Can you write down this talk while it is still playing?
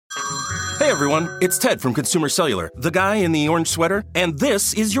Hey everyone, it's Ted from Consumer Cellular, the guy in the orange sweater, and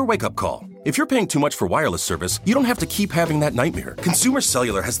this is your wake-up call. If you're paying too much for wireless service, you don't have to keep having that nightmare. Consumer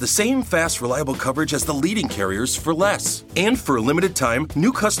Cellular has the same fast, reliable coverage as the leading carriers for less. And for a limited time,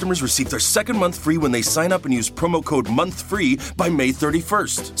 new customers receive their second month free when they sign up and use promo code MONTHFREE by May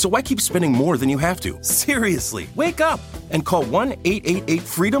 31st. So why keep spending more than you have to? Seriously, wake up and call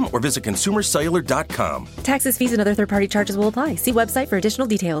 1-888-FREEDOM or visit consumercellular.com. Taxes, fees, and other third-party charges will apply. See website for additional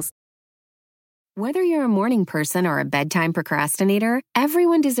details. Whether you're a morning person or a bedtime procrastinator,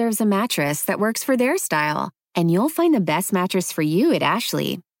 everyone deserves a mattress that works for their style. And you'll find the best mattress for you at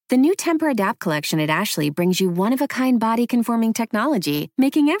Ashley. The new Temper-Adapt collection at Ashley brings you one-of-a-kind body-conforming technology,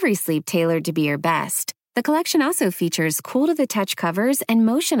 making every sleep tailored to be your best. The collection also features cool-to-the-touch covers and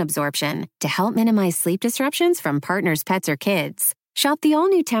motion absorption to help minimize sleep disruptions from partners, pets, or kids. Shop the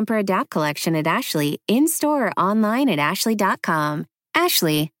all-new Temper-Adapt collection at Ashley, in-store or online at ashley.com.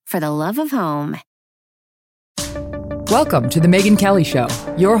 Ashley, for the love of home. Welcome to The Megyn Kelly Show,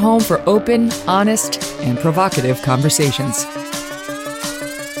 your home for open, honest, and provocative conversations.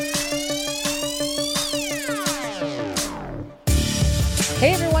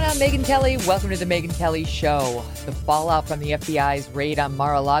 Hey everyone, I'm Megyn Kelly. Welcome to The Megyn Kelly Show. The fallout from the FBI's raid on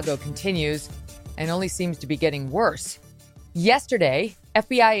Mar-a-Lago continues and only seems to be getting worse. Yesterday,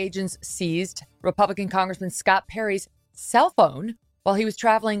 FBI agents seized Republican Congressman Scott Perry's cell phone while he was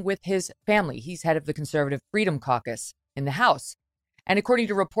traveling with his family. He's head of the Conservative Freedom Caucus in the House. And according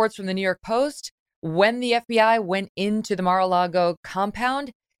to reports from the New York Post, when the FBI went into the Mar-a-Lago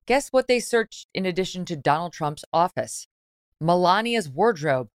compound, guess what they searched in addition to Donald Trump's office? Melania's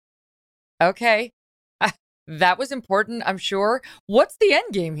wardrobe. Okay, that was important, I'm sure. What's the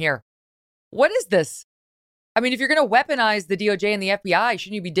end game here? What is this? I mean, if you're going to weaponize the DOJ and the FBI,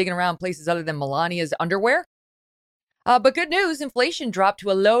 shouldn't you be digging around places other than Melania's underwear? But good news, inflation dropped to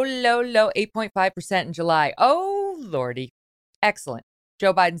a low 8.5% in July. Oh, Lordy. Excellent.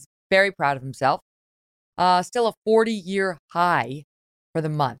 Joe Biden's very proud of himself. Still a 40-year high for the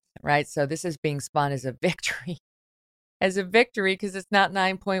month, right? So this is being spun as a victory. As a victory because it's not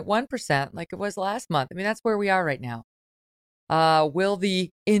 9.1% like it was last month. I mean, that's where we are right now. Will the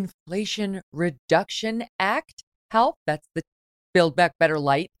Inflation Reduction Act help? That's the Build Back Better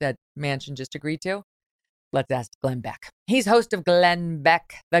Light that Manchin just agreed to. Let's ask Glenn Beck. He's host of Glenn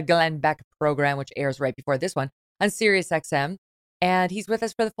Beck, the Glenn Beck program, which airs right before this one on Sirius XM. And he's with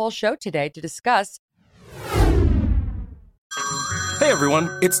us for the full show today to discuss. Hey everyone,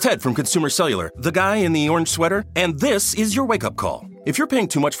 it's Ted from Consumer Cellular, the guy in the orange sweater, and this is your wake-up call. If you're paying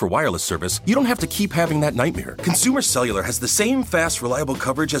too much for wireless service, you don't have to keep having that nightmare. Consumer Cellular has the same fast, reliable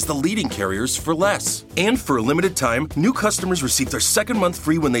coverage as the leading carriers for less. And for a limited time, new customers receive their second month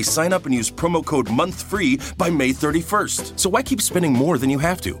free when they sign up and use promo code MONTHFREE by May 31st. So why keep spending more than you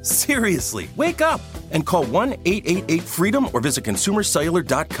have to? Seriously, wake up and call 1-888-FREEDOM or visit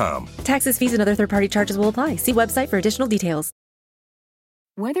consumercellular.com. Taxes, fees, and other third-party charges will apply. See website for additional details.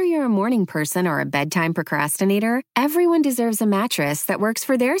 Whether you're a morning person or a bedtime procrastinator, everyone deserves a mattress that works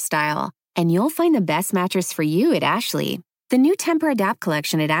for their style. And you'll find the best mattress for you at Ashley. The new Temper-Adapt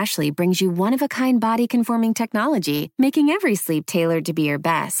collection at Ashley brings you one-of-a-kind body-conforming technology, making every sleep tailored to be your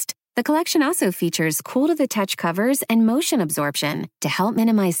best. The collection also features cool-to-the-touch covers and motion absorption to help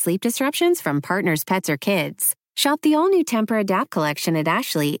minimize sleep disruptions from partners, pets, or kids. Shop the all-new Temper-Adapt collection at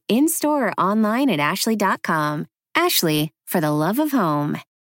Ashley, in-store or online at ashley.com. Ashley, for the love of home.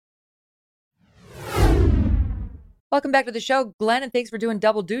 Welcome back to the show, Glenn, and thanks for doing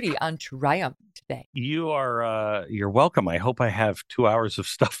double duty on Triumph today. You're welcome. I hope I have 2 hours of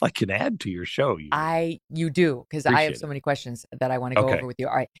stuff I can add to your show. You do, because I have so many questions that I want to go over with you.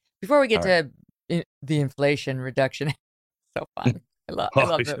 All right. Before we get to the Inflation Reduction, so fun. I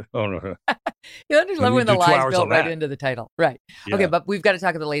love it. Oh, no. You understand love when the lies built right into the title. Right. Yeah. Okay, but we've got to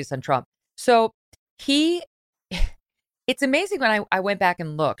talk about the latest on Trump. So it's amazing when I went back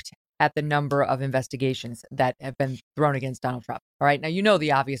and looked at the number of investigations that have been thrown against Donald Trump. All right. Now, you know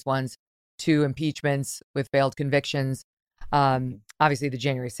the obvious ones, 2 impeachments with failed convictions. Obviously, the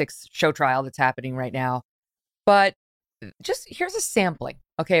January 6th show trial that's happening right now. But just here's a sampling,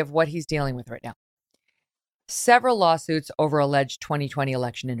 okay, of what he's dealing with right now. Several lawsuits over alleged 2020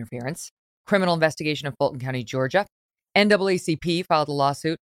 election interference, criminal investigation of Fulton County, Georgia. NAACP filed a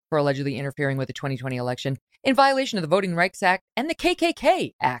lawsuit for allegedly interfering with the 2020 election in violation of the Voting Rights Act and the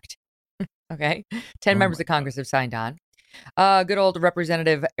KKK Act. Okay. 10 members of Congress have signed on. Good old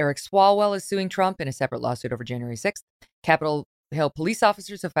Representative Eric Swalwell is suing Trump in a separate lawsuit over January 6th. Capitol Hill police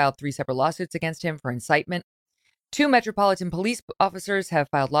officers have filed 3 separate lawsuits against him for incitement. 2 Metropolitan Police officers have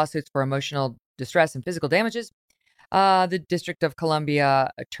filed lawsuits for emotional distress and physical damages. The District of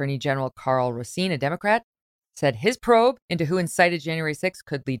Columbia Attorney General Carl Racine, a Democrat, said his probe into who incited January 6th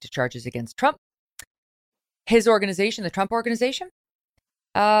could lead to charges against Trump. His organization, the Trump Organization,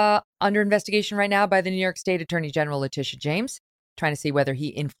 under investigation right now by the New York State Attorney General Letitia James, trying to see whether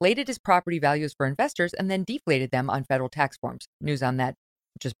he inflated his property values for investors and then deflated them on federal tax forms. News on that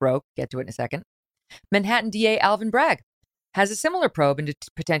just broke. Get to it in a second. Manhattan DA Alvin Bragg has a similar probe into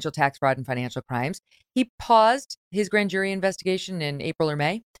potential tax fraud and financial crimes. He paused his grand jury investigation in April or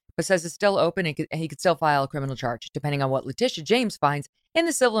May, but says it's still open and he could still file a criminal charge, depending on what Letitia James finds in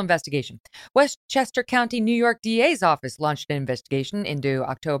the civil investigation. Westchester County, New York DA's office launched an investigation in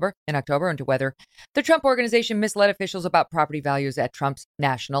October into whether the Trump Organization misled officials about property values at Trump's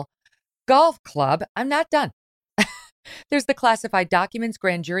National Golf Club. I'm not done. There's the classified documents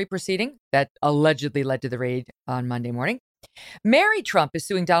grand jury proceeding that allegedly led to the raid on Monday morning. Mary Trump is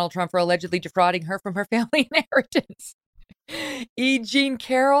suing Donald Trump for allegedly defrauding her from her family inheritance. E. Jean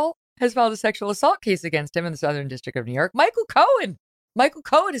Carroll has filed a sexual assault case against him in the Southern District of New York. Michael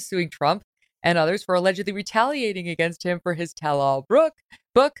Cohen is suing Trump and others for allegedly retaliating against him for his tell-all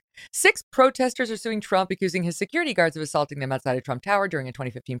book. 6 protesters are suing Trump, accusing his security guards of assaulting them outside of Trump Tower during a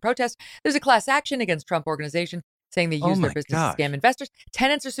 2015 protest. There's a class action against Trump Organization saying they use their business to scam investors.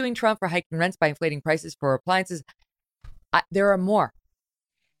 Tenants are suing Trump for hiking rents by inflating prices for appliances. There are more.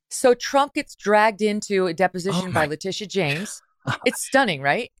 So Trump gets dragged into a deposition by Letitia James. It's stunning,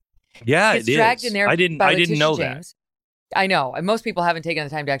 right? Yeah, it's it dragged is. in there. I didn't know James. That. I know. And most people haven't taken the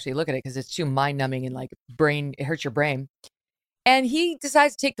time to actually look at it because it's too mind-numbing and it hurts your brain. And he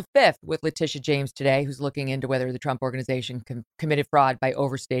decides to take the fifth with Letitia James today, who's looking into whether the Trump Organization committed fraud by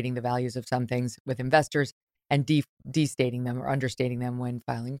overstating the values of some things with investors and destating them or understating them when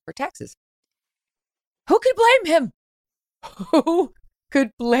filing for taxes. Who could blame him? Who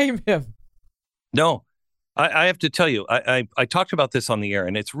could blame him? No, I have to tell you, I talked about this on the air,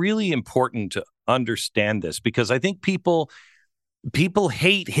 and it's really important to understand this because I think people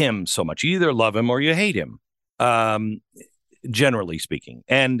hate him so much. You either love him or you hate him, generally speaking.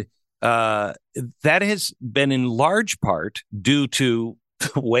 And that has been in large part due to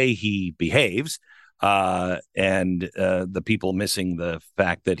the way he behaves and the people missing the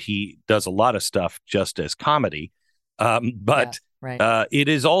fact that he does a lot of stuff just as comedy. But right. It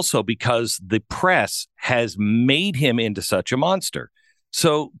is also because the press has made him into such a monster.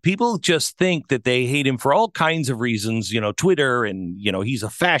 So people just think that they hate him for all kinds of reasons, Twitter and, he's a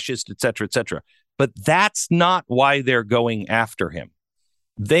fascist, et cetera, et cetera. But that's not why they're going after him.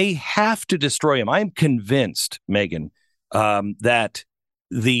 They have to destroy him. I'm convinced, Megan, that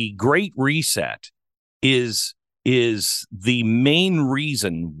the Great Reset is the main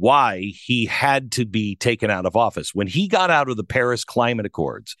reason why he had to be taken out of office. When he got out of the Paris Climate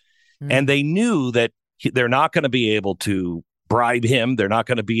Accords, and they knew that they're not going to be able to bribe him, they're not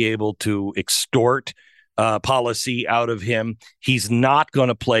going to be able to extort policy out of him. He's not going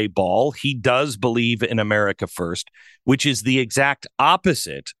to play ball. He does believe in America first, which is the exact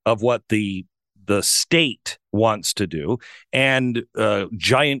opposite of what the state wants to do, and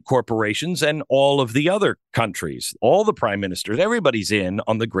giant corporations and all of the other countries, all the prime ministers, everybody's in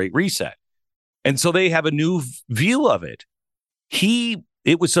on the Great Reset. And so they have a new view of it.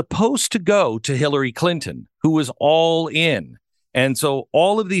 It was supposed to go to Hillary Clinton, who was all in. And so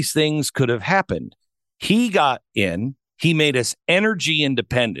all of these things could have happened. He got in. He made us energy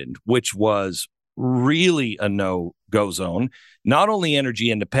independent, which was really a no-go zone. Not only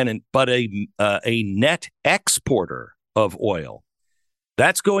energy independent, but a net exporter of oil.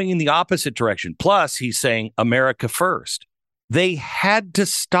 That's going in the opposite direction. Plus, he's saying America first. They had to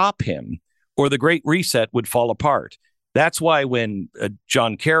stop him or the Great Reset would fall apart. That's why when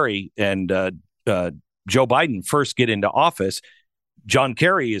John Kerry and Joe Biden first get into office, John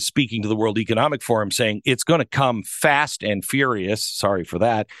Kerry is speaking to the World Economic Forum saying it's going to come fast and furious. Sorry for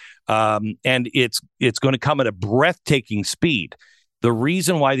that. And it's going to come at a breathtaking speed. The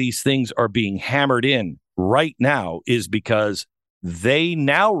reason why these things are being hammered in right now is because they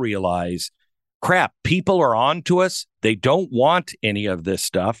now realize, crap, people are on to us. They don't want any of this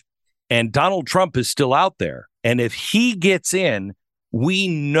stuff. And Donald Trump is still out there. And if he gets in, we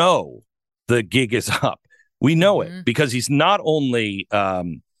know the gig is up. We know it because he's not only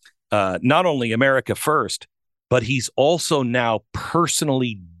America first, but he's also now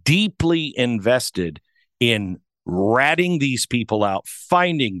personally deeply invested in ratting these people out,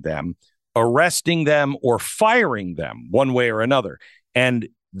 finding them, arresting them, or firing them one way or another. And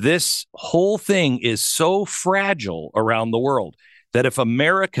this whole thing is so fragile around the world that if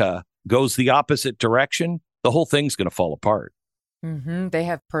America goes the opposite direction, the whole thing's going to fall apart. They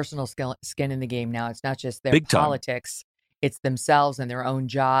have personal skin in the game now. It's not just their Big time. politics. It's themselves and their own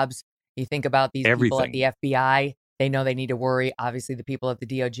jobs. You think about these people at Everything. the FBI. They know they need to worry. Obviously, the people at the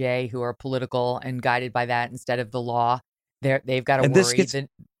DOJ who are political and guided by that instead of the law, they've got to And this worry. gets The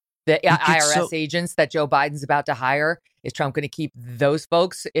it gets IRS agents that Joe Biden's about to hire, is Trump going to keep those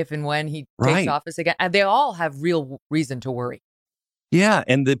folks if and when he takes right. office again? And they all have real reason to worry. Yeah.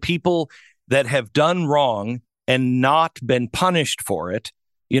 And the people that have done wrong and not been punished for it,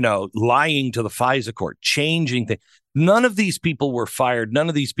 lying to the FISA court, changing things. None of these people were fired. None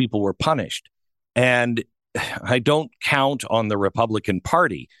of these people were punished. And I don't count on the Republican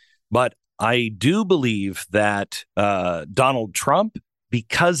Party, but I do believe that Donald Trump,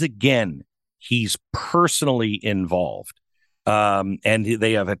 because, again, he's personally involved and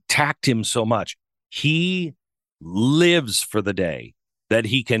they have attacked him so much, he lives for the day that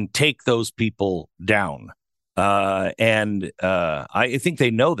he can take those people down. And I think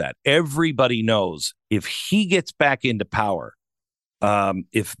they know that. Everybody knows if he gets back into power,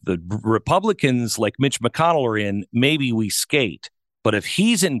 if the Republicans like Mitch McConnell are in, maybe we skate. But if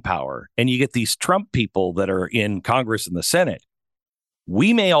he's in power and you get these Trump people that are in Congress and the Senate,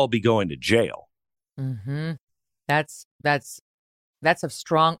 we may all be going to jail. Mm-hmm. That's a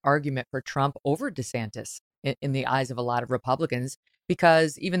strong argument for Trump over DeSantis in the eyes of a lot of Republicans,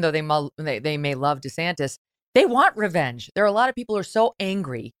 because even though they may love DeSantis, they want revenge. There are a lot of people who are so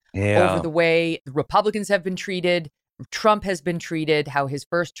angry over the way the Republicans have been treated, Trump has been treated, how his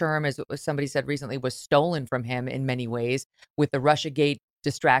first term, as somebody said recently, was stolen from him in many ways with the Russiagate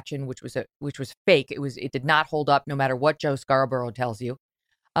distraction, which was fake. It did not hold up, no matter what Joe Scarborough tells you.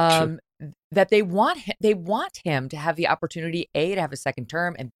 Sure. That they want him to have the opportunity, A, to have a second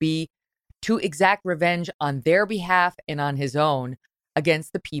term, and B, to exact revenge on their behalf and on his own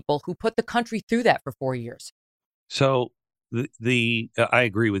against the people who put the country through that for 4 years. So I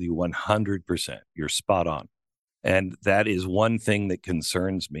agree with you 100%. You're spot on. And that is one thing that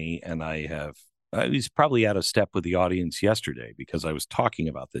concerns me. And I was probably out of step with the audience yesterday because I was talking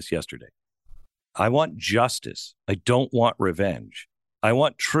about this yesterday. I want justice. I don't want revenge. I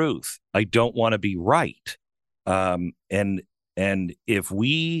want truth. I don't want to be right. And if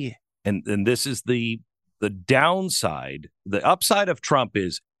we, and this is the downside, the upside of Trump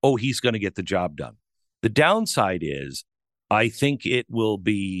is, he's going to get the job done. The downside is, I think it will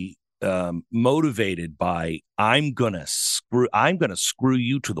be motivated by, I'm going to screw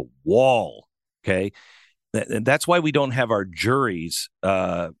you to the wall. Okay. And that's why we don't have our juries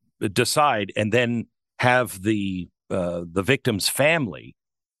decide and then have the victim's family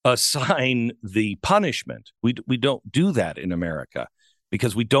assign the punishment. We don't do that in America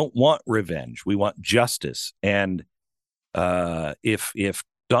because we don't want revenge. We want justice. And if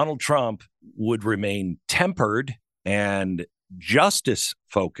Donald Trump would remain tempered and justice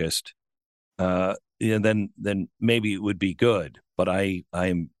focused, then maybe it would be good. But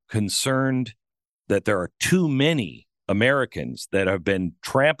I'm concerned that there are too many Americans that have been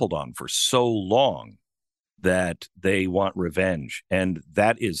trampled on for so long that they want revenge. And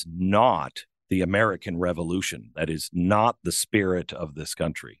that is not the American Revolution. That is not the spirit of this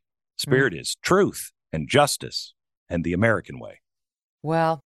country. Spirit is truth and justice and the American way.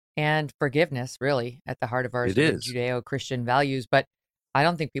 Well, and forgiveness, really, at the heart of our Judeo-Christian values. But I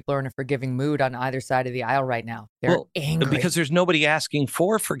don't think people are in a forgiving mood on either side of the aisle right now. They're angry. Because there's nobody asking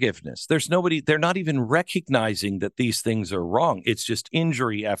for forgiveness. They're not even recognizing that these things are wrong. It's just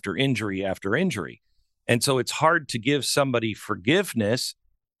injury after injury after injury. And so it's hard to give somebody forgiveness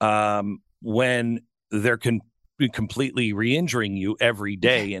when they're completely re-injuring you every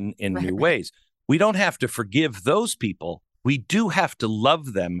day in new ways. We don't have to forgive those people. We do have to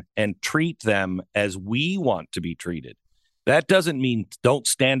love them and treat them as we want to be treated. That doesn't mean don't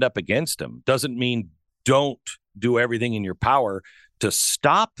stand up against them. Doesn't mean don't do everything in your power to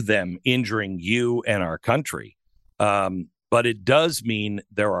stop them injuring you and our country. But it does mean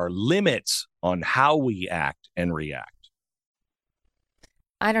there are limits on how we act and react.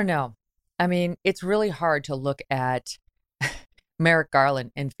 I don't know. I mean, it's really hard to look at Merrick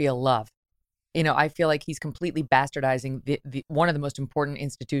Garland and feel love. I feel like he's completely bastardizing the one of the most important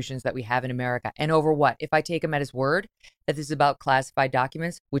institutions that we have in America. And over what? If I take him at his word that this is about classified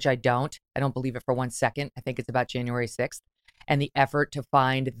documents, which I don't believe it for 1 second. I think it's about January 6th and the effort to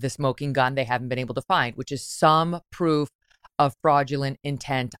find the smoking gun they haven't been able to find, which is some proof of fraudulent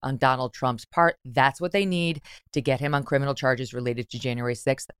intent on Donald Trump's part. That's what they need to get him on criminal charges related to January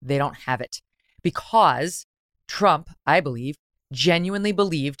 6th. They don't have it because Trump, I believe, genuinely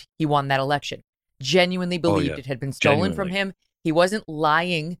believed he won that election, genuinely believed it had been stolen from him. He wasn't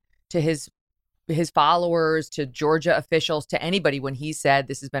lying to his his followers, to Georgia officials, to anybody when he said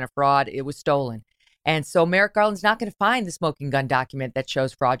this has been a fraud, it was stolen. And so Merrick Garland's not going to find the smoking gun document that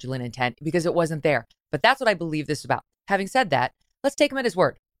shows fraudulent intent because it wasn't there. But that's what I believe this is about. Having said that, let's take him at his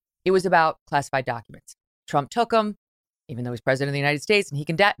word. It was about classified documents. Trump took them, even though he's president of the United States, and he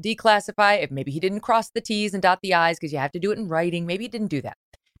can declassify if maybe he didn't cross the T's and dot the I's because you have to do it in writing. Maybe he didn't do that.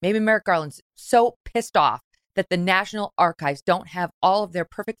 Maybe Merrick Garland's so pissed off that the National Archives don't have all of their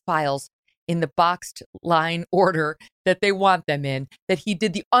perfect files in the boxed line order that they want them in, that he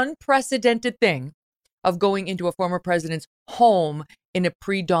did the unprecedented thing of going into a former president's home in a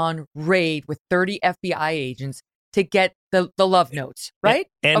pre-dawn raid with 30 FBI agents to get the love notes, right?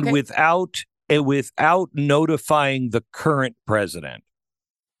 And without notifying the current president.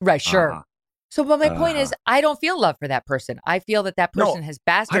 Right, sure. So, but my point is, I don't feel love for that person. I feel that that person has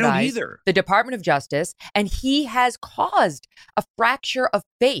bastardized the Department of Justice, and he has caused a fracture of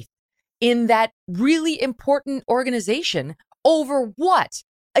faith in that really important organization over what?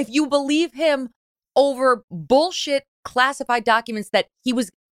 If you believe him, over bullshit classified documents that he was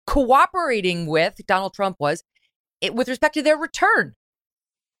cooperating with, Donald Trump was, with respect to their return.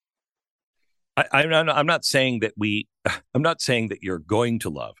 I'm not saying that I'm not saying that you're going to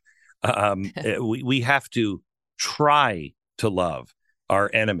love. We have to try to love our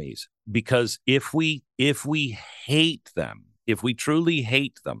enemies, because if we hate them, if we truly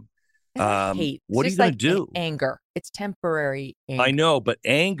hate them, hate. What are you going to do? Anger. It's temporary anger. I know, but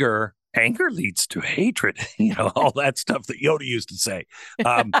anger leads to hatred. All that stuff that Yoda used to say.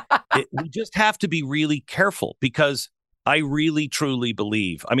 We just have to be really careful, because I really, truly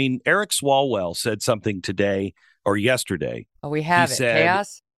believe. I mean, Eric Swalwell said something today or yesterday. Oh, we have he it. Said,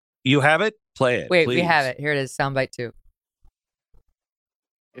 Chaos? You have it? Play it. Wait, please. We have it. Here it is. Soundbite 2.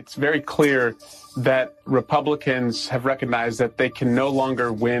 It's very clear that Republicans have recognized that they can no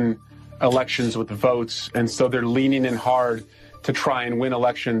longer win elections with votes. And so they're leaning in hard to try and win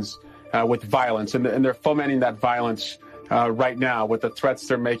elections with violence. And they're fomenting that violence right now with the threats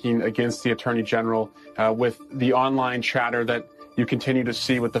they're making against the Attorney General, with the online chatter that you continue to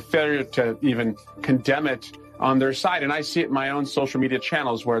see, with the failure to even condemn it on their side. And I see it in my own social media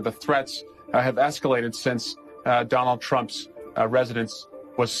channels where the threats have escalated since Donald Trump's residence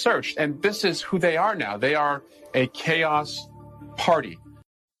was searched. And this is who they are now. They are a chaos party.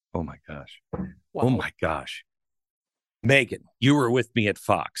 Oh, my gosh. Wow. Oh, my gosh. Megan, you were with me at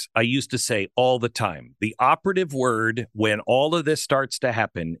Fox. I used to say all the time, the operative word when all of this starts to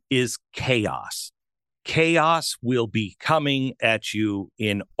happen is chaos. Chaos will be coming at you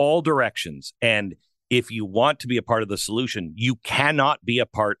in all directions. And if you want to be a part of the solution, you cannot be a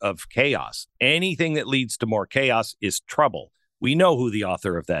part of chaos. Anything that leads to more chaos is trouble. We know who the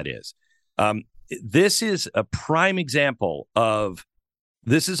author of that is. This is a prime example of,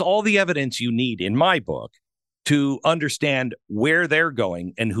 this is all the evidence you need in my book to understand where they're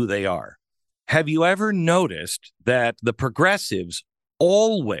going and who they are. Have you ever noticed that the progressives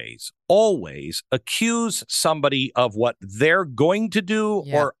always accuse somebody of what they're going to do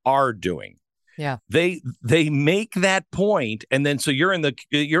or are doing? Yeah. They make that point, and then so you're in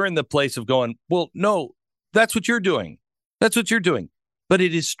the place of going, well, no, that's what you're doing. That's what you're doing. But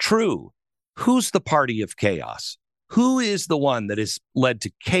it is true. Who's the party of chaos? Who is the one that has led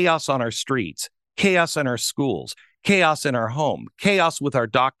to chaos on our streets, chaos in our schools, chaos in our home, chaos with our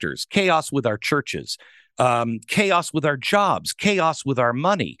doctors, chaos with our churches, chaos with our jobs, chaos with our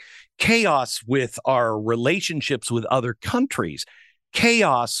money, chaos with our relationships with other countries,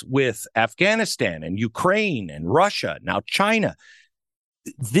 chaos with Afghanistan and Ukraine and Russia, now China.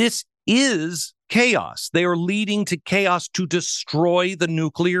 This is chaos. They are leading to chaos to destroy the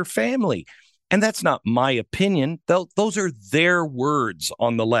nuclear family. And that's not my opinion. Those are their words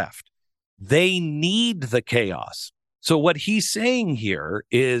on the left. They need the chaos. So what he's saying here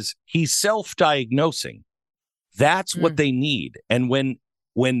is he's self-diagnosing. That's what they need. And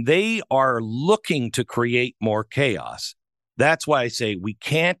when they are looking to create more chaos, that's why I say we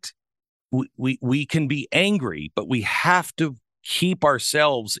can't, we can be angry, but we have to keep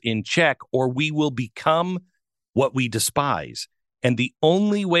ourselves in check, or we will become what we despise. And the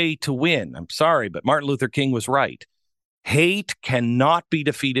only way to win, I'm sorry, but Martin Luther King was right. Hate cannot be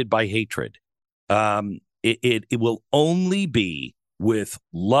defeated by hatred. It will only be with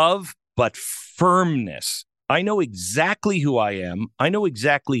love, but firmness. I know exactly who I am. I know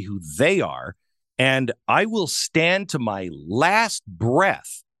exactly who they are. And I will stand to my last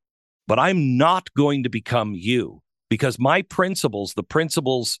breath, but I'm not going to become you, because my principles, the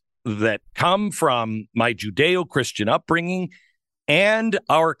principles that come from my Judeo-Christian upbringing and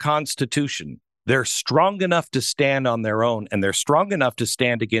our Constitution, they're strong enough to stand on their own, and they're strong enough to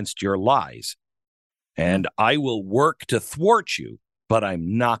stand against your lies. and I will work to thwart you, but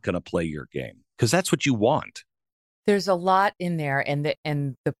I'm not going to play your game because that's what you want. There's a lot in there, and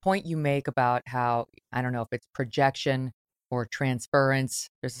the point you make about how, I don't know if it's projection or transference.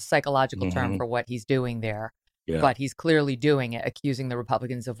 There's a psychological term for what he's doing there, but he's clearly doing it, accusing the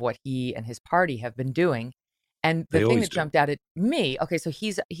Republicans of what he and his party have been doing. And the thing that jumped out at me, okay, so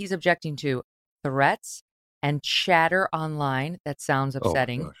he's objecting to threats and chatter online. That sounds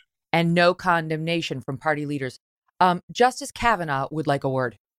upsetting. And no condemnation from party leaders. Justice Kavanaugh would like a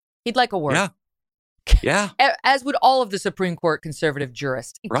word. He'd like a word. Yeah. Yeah. As would all of the Supreme Court conservative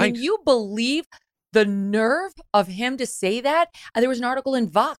jurists. Right. Can you believe the nerve of him to say that? There was an article in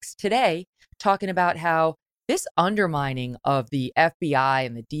Vox today talking about how this undermining of the FBI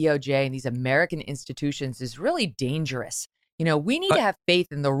and the DOJ and these American institutions is really dangerous. You know, we need to have faith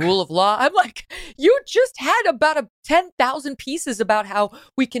in the rule of law. I'm like, you just had about 10,000 pieces about how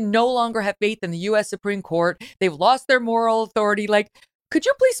we can no longer have faith in the U.S. Supreme Court. They've lost their moral authority. Like, could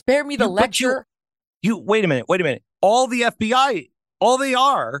you please spare me the lecture? You wait a minute. All the FBI, all they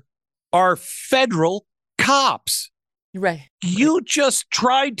are federal cops. Right. You just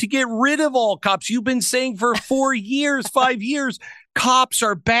tried to get rid of all cops. You've been saying for 4 years, 5 years, cops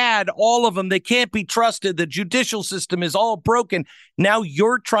are bad, all of them. They can't be trusted. The judicial system is all broken. Now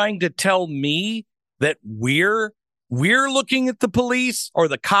you're trying to tell me that we're looking at the police or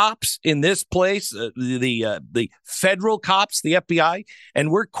the cops in this place, the federal cops, the FBI,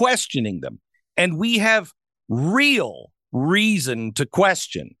 and we're questioning them. And we have real reason to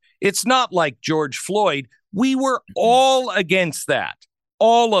question. It's not like George Floyd. We were all against that.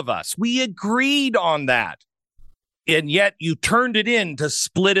 All of us. We agreed on that. And yet you turned it in to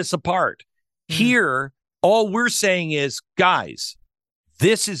split us apart. Here, all we're saying is, guys,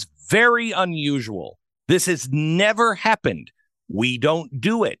 this is very unusual. This has never happened. We don't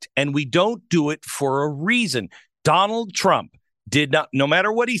do it. And we don't do it for a reason. Donald Trump did not, no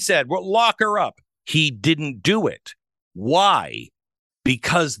matter what he said, we'll lock her up. He didn't do it. Why?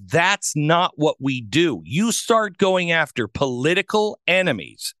 Because that's not what we do. You start going after political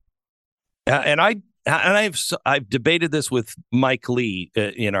enemies. I've debated this with Mike Lee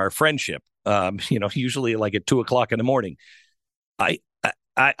in our friendship. Usually like at 2:00 in the morning. I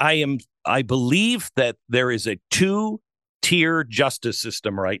believe that there is a 2-tier justice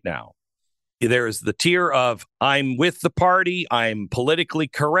system right now. There is the tier of I'm with the party, I'm politically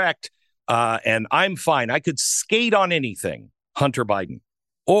correct, and I'm fine. I could skate on anything, Hunter Biden,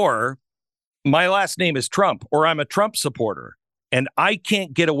 or my last name is Trump, or I'm a Trump supporter, and I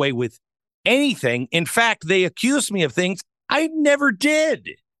can't get away with anything. In fact, they accuse me of things I never did.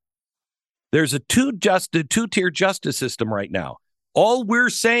 There's a 2-tier justice system right now. All we're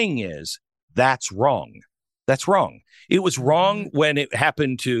saying is that's wrong. That's wrong. It was wrong when it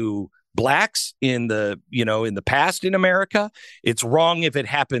happened to blacks in the past in America. It's wrong if it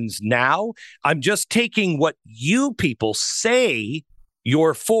happens now. I'm just taking what you people say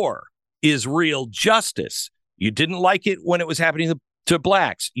you're for is real justice. You didn't like it when it was happening to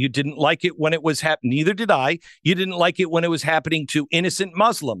blacks. You didn't like it when it was happening. Neither did I. You didn't like it when it was happening to innocent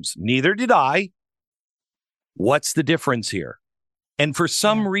Muslims. Neither did I. What's the difference here? And for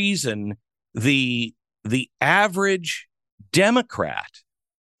some reason, the average Democrat,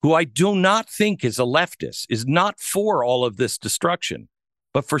 who I do not think is a leftist, is not for all of this destruction.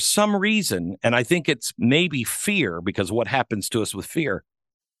 But for some reason, and I think it's maybe fear, because what happens to us with fear,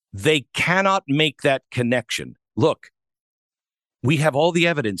 they cannot make that connection. Look, we have all the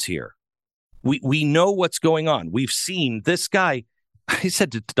evidence here. We know what's going on. We've seen this guy. I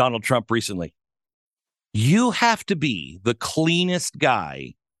said to Donald Trump recently, you have to be the cleanest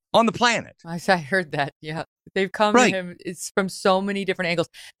guy on the planet. I heard that. Yeah. They've come to him. It's from so many different angles.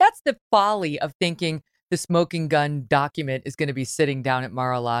 That's the folly of thinking the smoking gun document is going to be sitting down at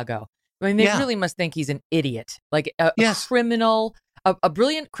Mar-a-Lago. I mean, they really must think he's an idiot, like a criminal, a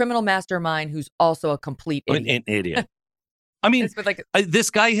brilliant criminal mastermind who's also a complete idiot. An idiot. I mean,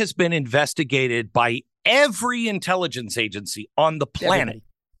 this guy has been investigated by every intelligence agency on the planet. Everybody.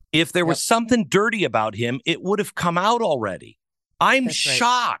 If there was something dirty about him, it would have come out already. I'm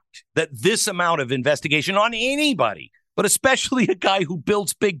shocked that this amount of investigation on anybody, but especially a guy who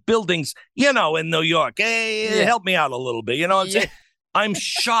builds big buildings, in New York. Hey, help me out a little bit. I'm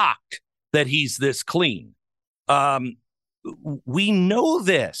shocked that he's this clean. We know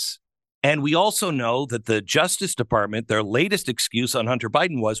this. And we also know that the Justice Department, their latest excuse on Hunter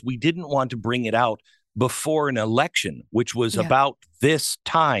Biden was we didn't want to bring it out before an election, which was about this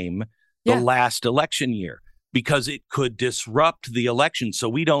time, the last election year, because it could disrupt the election. So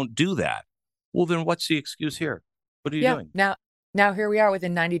we don't do that. Well, then what's the excuse here? What are you doing? Now here we are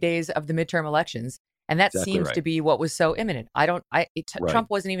within 90 days of the midterm elections. And that Exactly seems right. to be what was so imminent. Right. Trump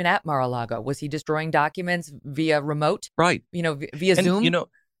wasn't even at Mar-a-Lago. Was he destroying documents via remote? Right. Via And, Zoom?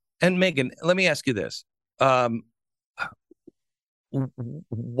 and Megan, let me ask you this. Why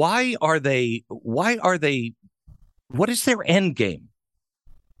are they, what is their end game?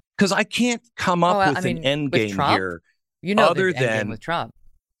 Because I can't come up with an end with game Trump, here the other end game than with Trump.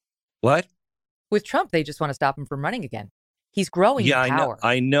 What? With Trump, they just want to stop him from running again. He's growing in power.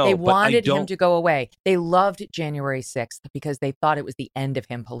 I know. They but wanted him to go away. They loved January 6th because they thought it was the end of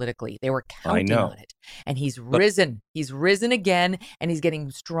him politically. They were counting on it. And he's risen. He's risen again, and he's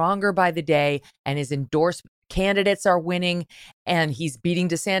getting stronger by the day, and his endorsed candidates are winning, and he's beating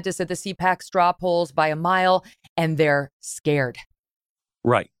DeSantis at the CPAC straw polls by a mile, and they're scared.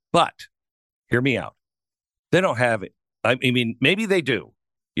 Right. But hear me out. They don't have it. I mean, maybe they do.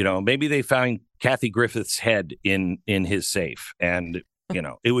 Maybe they found Kathy Griffith's head in his safe, and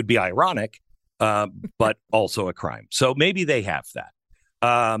it would be ironic, but also a crime. So maybe they have that,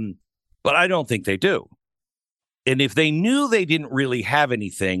 but I don't think they do. And if they knew they didn't really have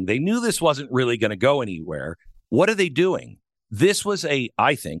anything, they knew this wasn't really going to go anywhere. What are they doing? This was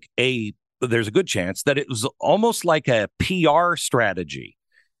I think there's a good chance that it was almost like a PR strategy.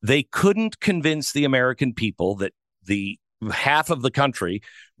 They couldn't convince the American people that the half of the country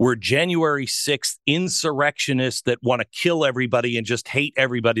were January 6th insurrectionists that want to kill everybody and just hate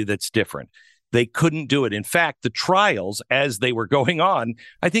everybody that's different. They couldn't do it. In fact, the trials as they were going on,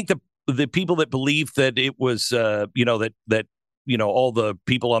 I think the people that believed that it was, all the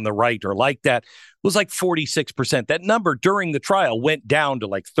people on the right are like that was like 46%. That number during the trial went down to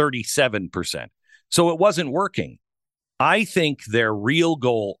like 37%. So it wasn't working. I think their real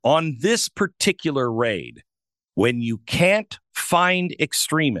goal on this particular raid, when you can't find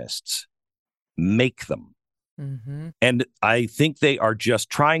extremists, make them. Mm-hmm. And I think they are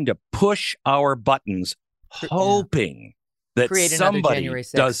just trying to push our buttons, hoping that somebody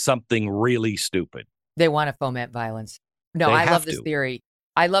does something really stupid. They want to foment violence. No, I love this theory.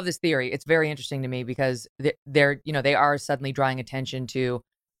 I love this theory. It's very interesting to me because they are suddenly drawing attention to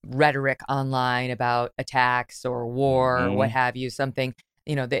rhetoric online about attacks or war or what have you, something,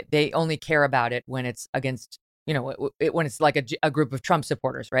 they only care about it when it's against, when it's like a group of Trump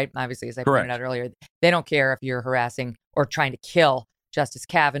supporters, right? Obviously, as I pointed out earlier, they don't care if you're harassing or trying to kill Justice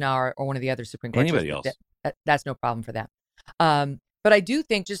Kavanaugh or one of the other Supreme Court anybody else. That's no problem for them. But I do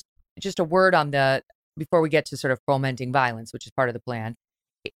think just a word on before we get to sort of fomenting violence, which is part of the plan,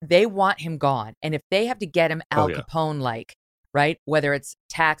 they want him gone. And if they have to get him Al Capone-like, right, whether it's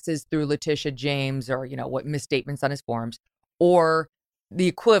taxes through Letitia James or, what misstatements on his forms, or the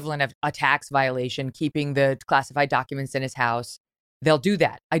equivalent of a tax violation, keeping the classified documents in his house, they'll do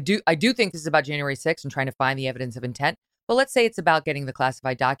that. I do think this is about January 6th and trying to find the evidence of intent. But let's say it's about getting the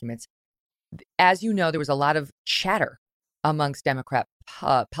classified documents. As you know, there was a lot of chatter amongst Democrat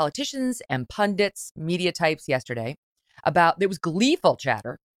politicians and pundits, media types yesterday there was gleeful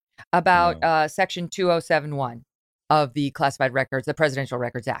chatter about Section 2071 of the Classified Records, the Presidential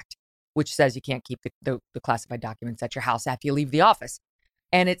Records Act, which says you can't keep the classified documents at your house after you leave the office.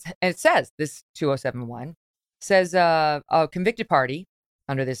 And it says, this 2071 says a convicted party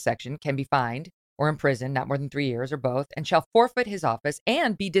under this section can be fined or imprisoned not more than 3 years or both, and shall forfeit his office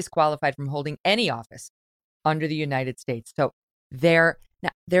and be disqualified from holding any office under the United States. So they're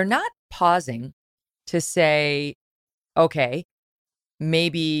not pausing to say, okay,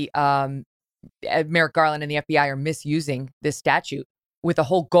 maybe Merrick Garland and the FBI are misusing this statute with the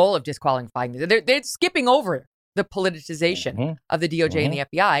whole goal of disqualifying. They're skipping over the politicization of the DOJ and the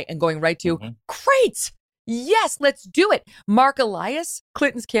FBI and going right to, great, yes, let's do it. Mark Elias,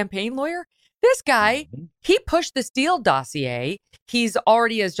 Clinton's campaign lawyer, this guy, he pushed the Steele dossier. He's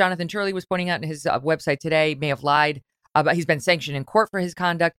already, as Jonathan Turley was pointing out in his website today, may have lied about he's been sanctioned in court for his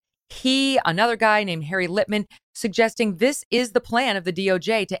conduct. Another guy named Harry Lippman, suggesting this is the plan of the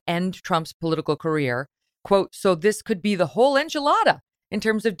DOJ to end Trump's political career. Quote, so this could be the whole enchilada in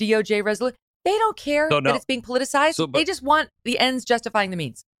terms of DOJ resolution. They don't care that it's being politicized. They just want the ends justifying the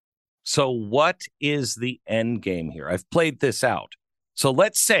means. So what is the end game here? I've played this out. So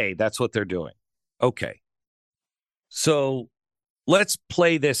let's say that's what they're doing. Okay. So let's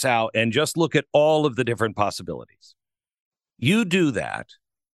play this out and just look at all of the different possibilities. You do that.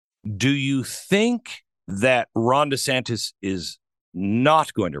 Do you think that Ron DeSantis is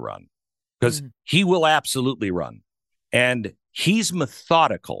not going to run? Because he will absolutely run. And he's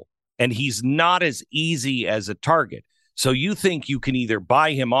methodical and he's not as easy as a target. So you think you can either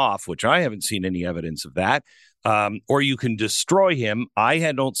buy him off, which I haven't seen any evidence of that, or you can destroy him.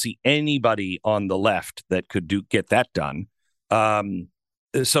 I don't see anybody on the left that could get that done.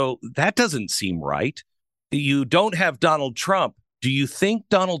 So that doesn't seem right. You don't have Donald Trump. Do you think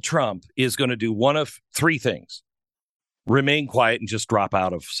Donald Trump is going to do one of three things? Remain quiet and just drop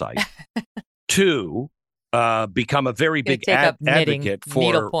out of sight. Two, become a very big advocate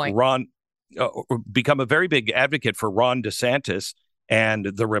for Ron. Become a very big advocate for Ron DeSantis and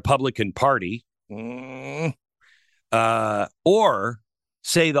the Republican Party. Or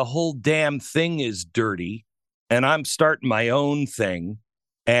say the whole damn thing is dirty and I'm starting my own thing,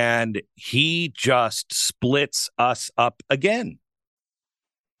 and he just splits us up again.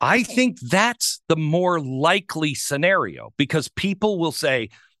 I think that's the more likely scenario, because people will say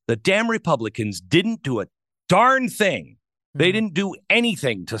the damn Republicans didn't do a darn thing. They didn't do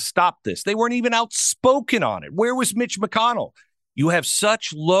anything to stop this. They weren't even outspoken on it. Where was Mitch McConnell? You have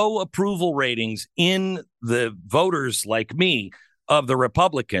such low approval ratings in the voters like me of the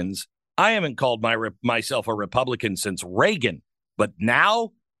Republicans. I haven't called myself a Republican since Reagan, but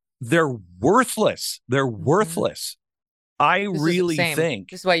now they're worthless. They're worthless. I really think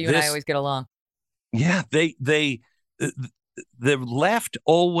this is why you and I always get along. Yeah, the left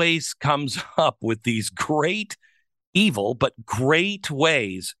always comes up with these great, evil, but great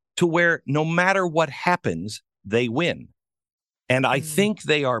ways to where no matter what happens, they win. And I think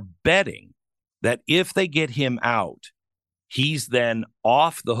they are betting that if they get him out, he's then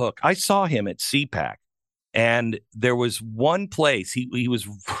off the hook. I saw him at CPAC, and there was one place he was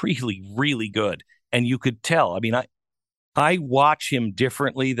really, really good. And you could tell. I mean, I watch him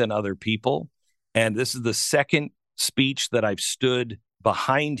differently than other people. And this is the second speech that I've stood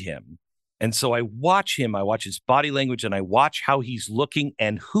behind him. And so I watch him, I watch his body language, and I watch how he's looking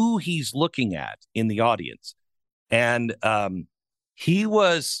and who he's looking at in the audience. And he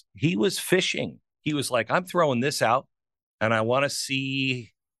was fishing. He was like, I'm throwing this out, and I want to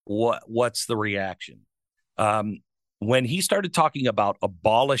see what's the reaction. When he started talking about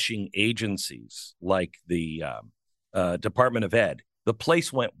abolishing agencies like the Department of Ed, the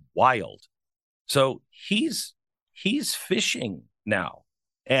place went wild. So he's fishing now,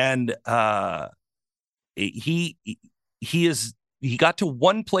 and he got to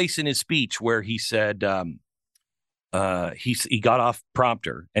one place in his speech where he said he got off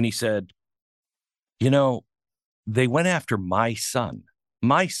prompter and he said, they went after my son,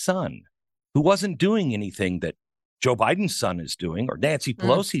 who wasn't doing anything that Joe Biden's son is doing or Nancy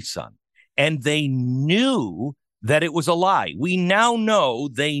Pelosi's son, and they knew that it was a lie. We now know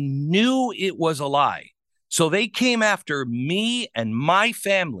they knew it was a lie. So they came after me and my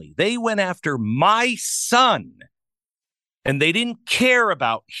family. They went after my son, and they didn't care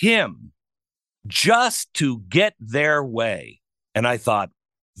about him just to get their way. And I thought,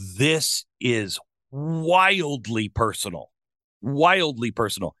 this is wildly personal, wildly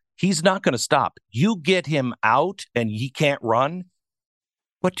personal. He's not going to stop. You get him out and he can't run.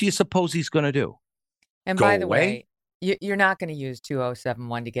 What do you suppose he's going to do? And by the way, you're not going to use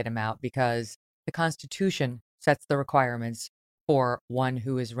 2071 to get him out, because the Constitution sets the requirements for one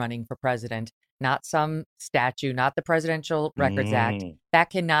who is running for president, not some statute, not the Presidential Records Act. That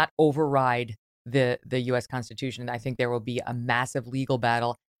cannot override the U.S. Constitution. I think there will be a massive legal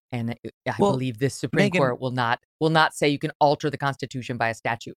battle, and I believe this Supreme Court will not say you can alter the Constitution by a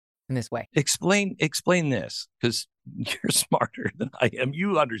statute in this way. Explain this, because you're smarter than I am.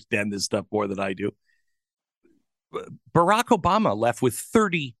 You understand this stuff more than I do. Barack Obama left with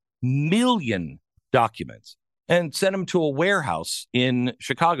 30 million documents and sent them to a warehouse in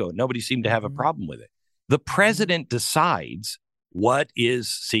Chicago. Nobody seemed to have a problem with it. The president decides what is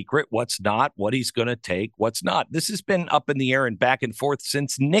secret, what's not, what he's going to take, what's not. This has been up in the air and back and forth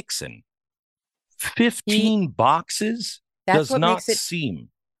since Nixon. 15 boxes does not seem.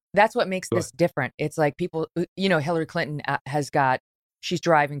 That's what makes this different. It's like people, Hillary Clinton she's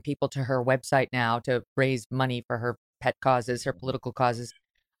driving people to her website now to raise money for her pet causes, her political causes,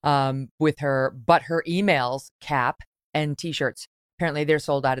 but her emails, cap, and T-shirts. Apparently they're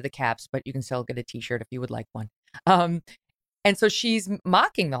sold out of the caps, but you can still get a T-shirt if you would like one. And so she's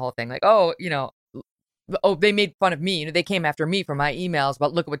mocking the whole thing. Like, they made fun of me. They came after me for my emails,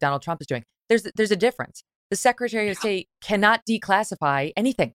 but look at what Donald Trump is doing. There's a difference. The Secretary of State cannot declassify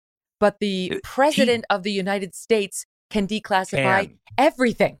anything, but the President of the United States can declassify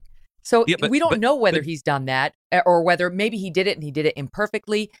everything. So we don't know whether he's done that, or whether maybe he did it and he did it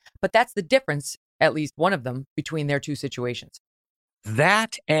imperfectly. But that's the difference, at least one of them, between their two situations.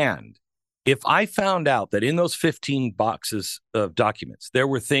 That, and if I found out that in those 15 boxes of documents, there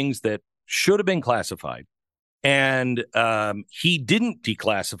were things that should have been classified, and he didn't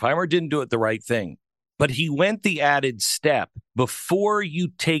declassify them or didn't do it the right thing, but he went the added step. Before you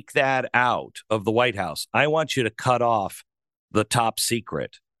take that out of the White House, I want you to cut off the top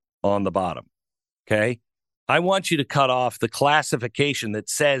secret on the bottom. Okay. I want you to cut off the classification that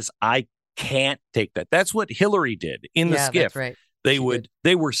says I can't take that. That's what Hillary did in the skiff. That's right.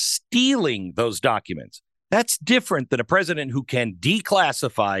 They were stealing those documents. That's different than a president who can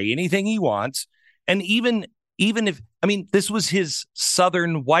declassify anything he wants. And even if, I mean, this was his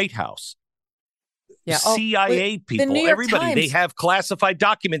Southern White House. Yeah. CIA people, everybody, they have classified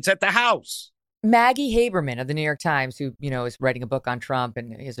documents at the House. Maggie Haberman of the New York Times, who, is writing a book on Trump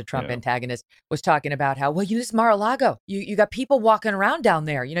and is a Trump antagonist, was talking about how, this is Mar-a-Lago. You got people walking around down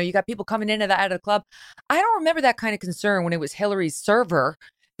there. You got people coming in and out of the club. I don't remember that kind of concern when it was Hillary's server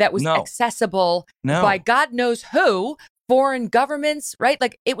that was accessible by God knows who, foreign governments, right?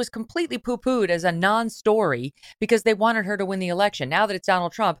 Like, it was completely poo-pooed as a non-story because they wanted her to win the election. Now that it's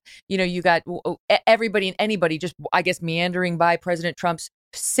Donald Trump, you got everybody and anybody just, I guess, meandering by President Trump's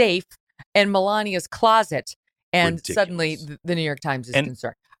safe and Melania's closet, and Ridiculous. Suddenly the New York Times is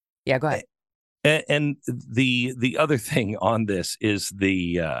concerned. Yeah, go ahead. And the other thing on this is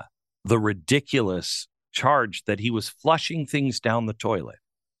the ridiculous charge that he was flushing things down the toilet.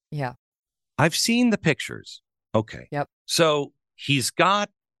 Yeah, I've seen the pictures. Okay. Yep. So he's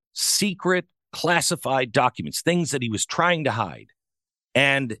got secret classified documents, things that he was trying to hide,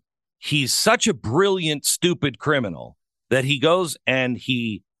 and he's such a brilliant, stupid criminal that he goes and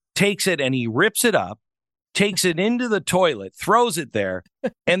he takes it and he rips it up, takes it into the toilet, throws it there,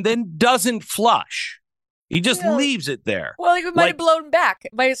 and then doesn't flush. He just leaves it there. Well, he might have blown back.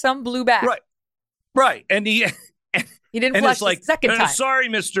 Some blew back. Right. And he didn't flush the second time. Sorry,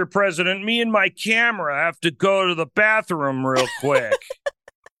 Mr. President, me and my camera have to go to the bathroom real quick.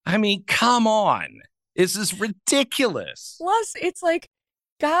 I mean, come on. This is ridiculous. Plus, it's like,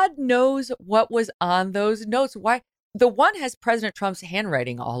 God knows what was on those notes. Why? The one has President Trump's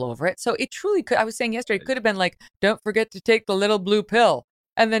handwriting all over it. So it truly could, I was saying yesterday, it could have been like, don't forget to take the little blue pill.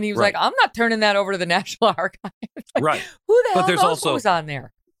 And then he was like, I'm not turning that over to the National Archives. Like, who the hell knows what was on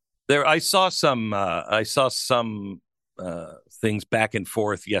there? I saw some things back and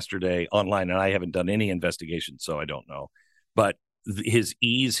forth yesterday online, and I haven't done any investigation, so I don't know. But his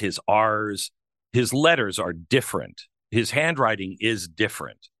E's, his R's, his letters are different. His handwriting is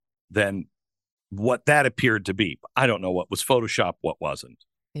different than what that appeared to be. I don't know what was Photoshop, what wasn't.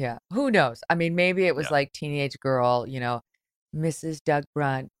 Yeah. Who knows? I mean, maybe it was like teenage girl, Mrs. Doug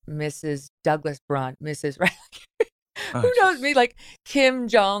Brunt, Mrs. Douglas Brunt, Mrs. Who knows me? Like Kim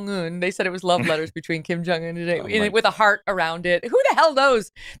Jong-un. They said it was love letters between Kim Jong-un today with a heart around it. Who the hell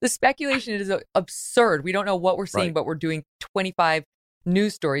knows? The speculation is absurd. We don't know what we're seeing, but we're doing 25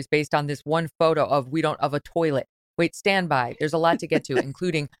 news stories based on this one photo of a toilet. Wait, stand by. There's a lot to get to,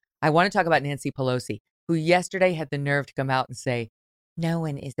 including I want to talk about Nancy Pelosi, who yesterday had the nerve to come out and say, no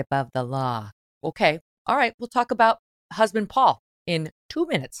one is above the law. Okay. All right. We'll talk about husband Paul in 2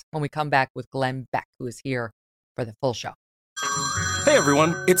 minutes when we come back with Glenn Beck, who is here for the full show. Hey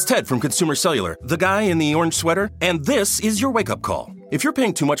everyone, it's Ted from Consumer Cellular, the guy in the orange sweater, and this is your wake-up call. If you're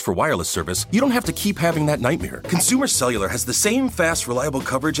paying too much for wireless service, you don't have to keep having that nightmare. Consumer Cellular has the same fast, reliable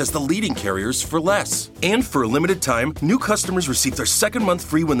coverage as the leading carriers for less. And for a limited time, new customers receive their second month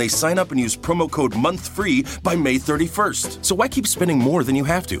free when they sign up and use promo code MONTHFREE by May 31st. So why keep spending more than you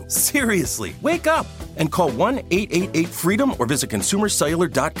have to? Seriously, wake up and call 1-888-FREEDOM or visit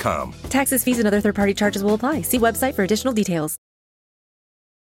consumercellular.com. Taxes, fees, and other third-party charges will apply. See website for additional details.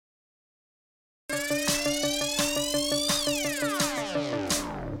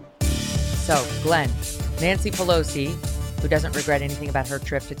 So, Glenn, Nancy Pelosi, who doesn't regret anything about her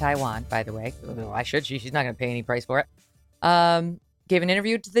trip to Taiwan, by the way. Why should she? She's not going to pay any price for it. Gave an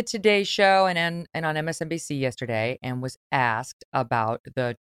interview to the Today Show and on MSNBC yesterday and was asked about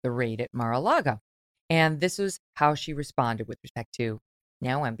the raid at Mar-a-Lago. And this was how she responded with respect to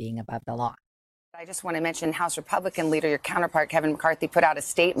no one being above the law. I just want to mention House Republican leader, your counterpart, Kevin McCarthy, put out a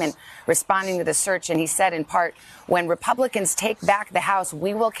statement responding to the search. And he said, in part, when Republicans take back the House,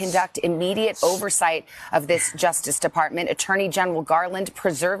 we will conduct immediate oversight of this Justice Department. Attorney General Garland,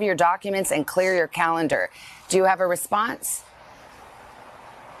 preserve your documents and clear your calendar. Do you have a response?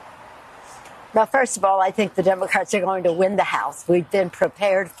 Well, first of all, I think the Democrats are going to win the House. We've been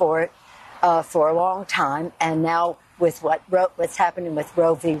prepared for it for a long time. And now with what's happening with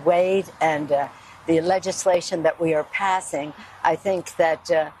Roe v. Wade and the legislation that we are passing, I think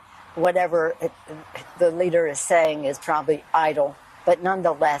that whatever the leader is saying is probably idle. But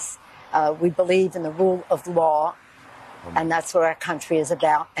nonetheless, we believe in the rule of law, and that's what our country is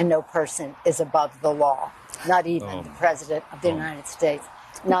about. And no person is above the law, not even the president of the United States,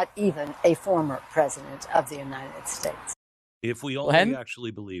 not even a former president of the United States. If we only Glenn?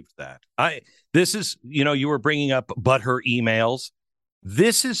 actually believed that. This is, you were bringing up but her emails.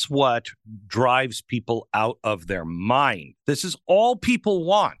 This is what drives people out of their mind. This is all people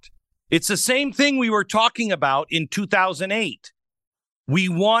want. It's the same thing we were talking about in 2008. We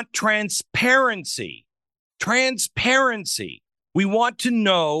want transparency. Transparency. We want to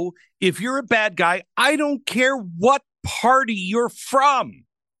know if you're a bad guy. I don't care what party you're from.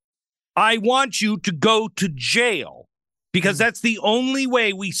 I want you to go to jail because that's the only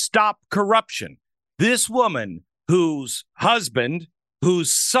way we stop corruption. This woman whose husband,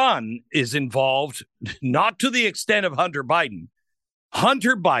 whose son is involved, not to the extent of Hunter Biden,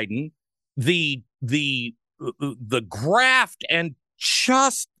 the graft and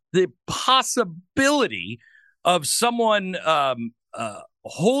just the possibility of someone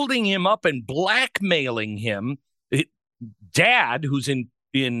holding him up and blackmailing him, dad, who's in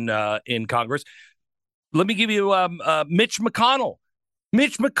Congress. Let me give you Mitch McConnell.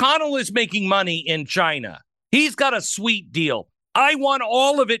 Mitch McConnell is making money in China. He's got a sweet deal. I want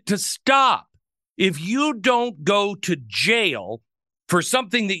all of it to stop. If you don't go to jail for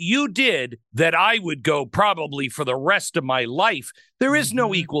something that you did that I would go probably for the rest of my life, there is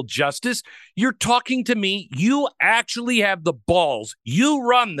no equal justice. You're talking to me. You actually have the balls. You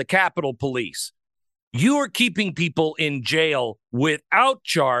run the Capitol Police. You are keeping people in jail without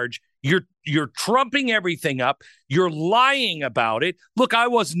charge. You're trumping everything up. You're lying about it. Look, I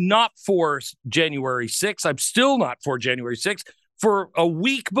was not for January 6th. I'm still not for January 6th. For a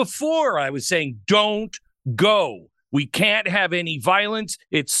week before, I was saying, don't go. We can't have any violence.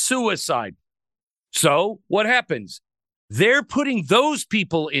 It's suicide. So what happens? They're putting those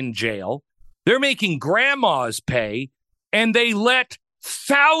people in jail. They're making grandmas pay, and they let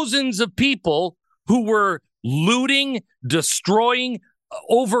thousands of people who were looting, destroying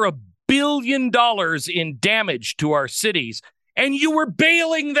over $1 billion in damage to our cities, and you were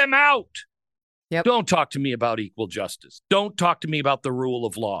bailing them out. Yep. Don't talk to me about equal justice. Don't talk to me about the rule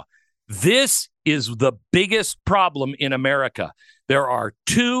of law. This is the biggest problem in America. There are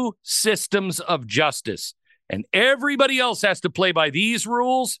two systems of justice, and everybody else has to play by these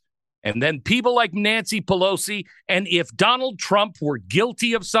rules. And then people like Nancy Pelosi. And if Donald Trump were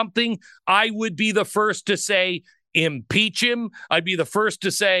guilty of something, I would be the first to say, impeach him. I'd be the first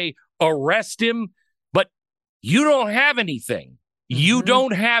to say, arrest him. But you don't have anything. You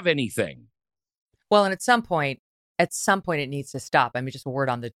don't have anything. Well, and at some point it needs to stop. I mean, just a word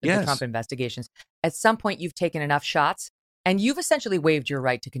on the Trump investigations. At some point, you've taken enough shots, and you've essentially waived your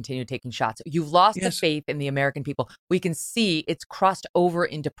right to continue taking shots. You've lost the faith in the American people. We can see it's crossed over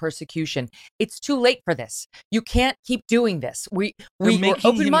into persecution. It's too late for this. You can't keep doing this. We were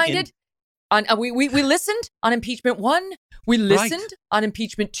open-minded. We listened on impeachment 1. We listened on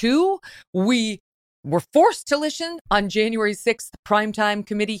impeachment 2. We were forced to listen on January 6th primetime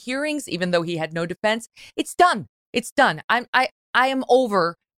committee hearings, even though he had no defense. It's done. It's done. I am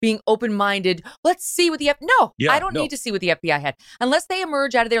over being open-minded. Let's see what the I don't need to see what the FBI had. Unless they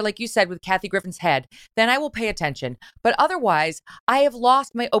emerge out of there, like you said, with Kathy Griffin's head, then I will pay attention. But otherwise, I have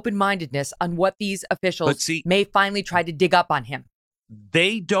lost my open-mindedness on what these officials may finally try to dig up on him.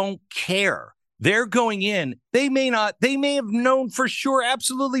 They don't care. They're going in. They may have known for sure,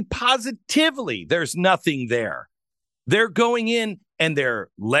 absolutely, positively, there's nothing there. They're going in and they're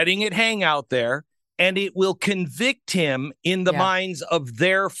letting it hang out there, and it will convict him in the minds of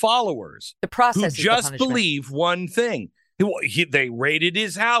their followers. The process who just believe one thing. They raided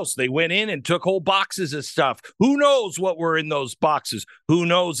his house. They went in and took whole boxes of stuff. Who knows what were in those boxes? Who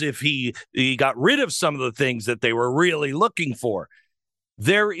knows if he got rid of some of the things that they were really looking for?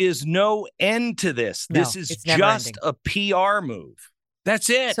 There is no end to this. This is just a PR move.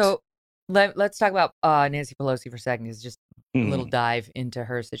 That's it. So let's talk about Nancy Pelosi for a second. It's just a little dive into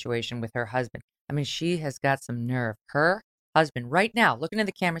her situation with her husband. I mean, she has got some nerve. Her husband right now, looking at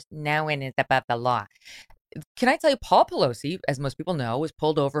the cameras, now in it about the law. Can I tell you, Paul Pelosi, as most people know, was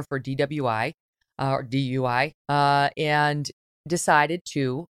pulled over for DWI or DUI and decided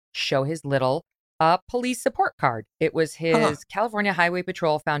to show his little police support card. It was his California Highway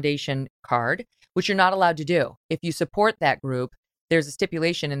Patrol Foundation card, which you're not allowed to do. If you support that group, there's a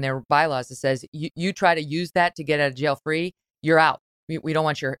stipulation in their bylaws that says you try to use that to get out of jail free, you're out. We don't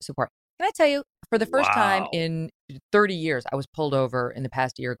want your support. Can I tell you, for the first time in 30 years, I was pulled over in the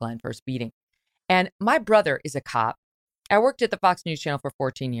past year, Glenn, for speeding. And my brother is a cop. I worked at the Fox News Channel for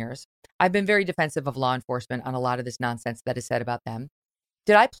 14 years. I've been very defensive of law enforcement on a lot of this nonsense that is said about them.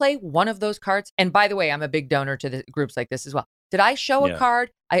 Did I play one of those cards? And by the way, I'm a big donor to the groups like this as well. Did I show a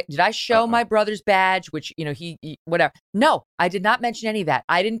card? Did I show my brother's badge, which, he whatever? No, I did not mention any of that.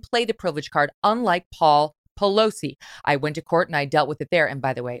 I didn't play the privilege card, unlike Paul Pelosi. I went to court and I dealt with it there. And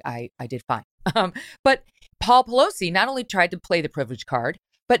by the way, I did fine. But Paul Pelosi not only tried to play the privilege card,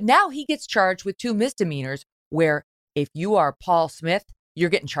 but now he gets charged with 2 misdemeanors where if you are Paul Smith, you're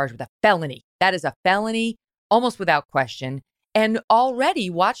getting charged with a felony. That is a felony almost without question. And already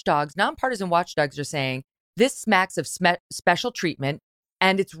watchdogs, nonpartisan watchdogs are saying this smacks of special treatment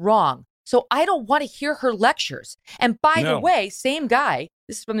and it's wrong. So I don't want to hear her lectures. And by the way, same guy,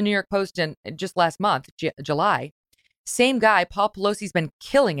 this is from the New York Post and just last month, July, same guy, Paul Pelosi's been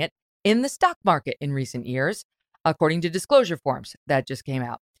killing it in the stock market in recent years, according to disclosure forms that just came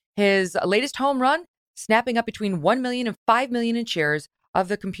out. His latest home run, snapping up between 1 million and 5 million in shares of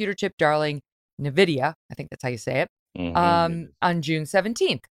the computer chip darling NVIDIA, I think that's how you say it, on June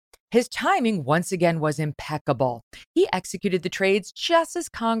 17th. His timing once again was impeccable. He executed the trades just as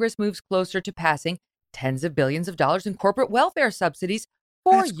Congress moves closer to passing tens of billions of dollars in corporate welfare subsidies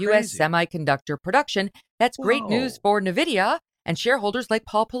for U.S. semiconductor production. That's great news for NVIDIA and shareholders like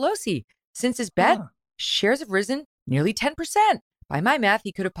Paul Pelosi. Since his bet, shares have risen nearly 10%. By my math,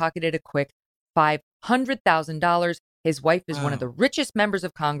 he could have pocketed a quick $500,000. His wife is one of the richest members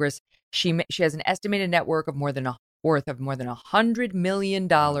of Congress. She has an estimated net worth of more than $100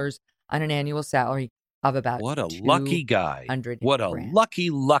 million on an annual salary of about what a lucky guy. What a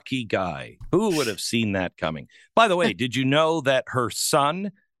lucky guy. Who would have seen that coming? By the way, did you know that her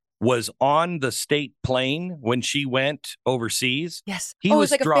son was on the state plane when she went overseas? Yes. He was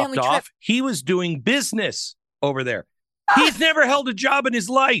like dropped off. He was doing business over there. He's never held a job in his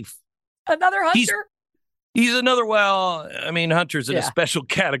life. Another hunter? He's another, well, I mean, hunters in a special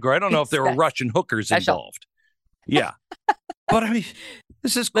category. I don't know if there were Russian hookers involved. Yeah. But I mean,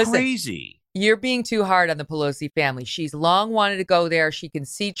 this is crazy. You're being too hard on the Pelosi family. She's long wanted to go there. She can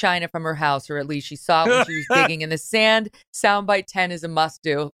see China from her house, or at least she saw it when she was digging in the sand. Soundbite 10 is a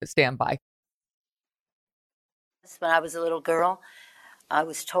must-do. Stand by. When I was a little girl, I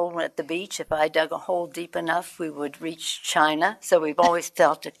was told at the beach if I dug a hole deep enough, we would reach China. So we've always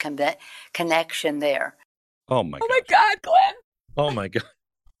felt a connection there. Oh, my God. Oh, my God, Glenn. Oh, my God.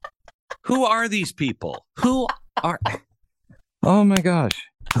 Who are these people? Who are... Oh, my gosh.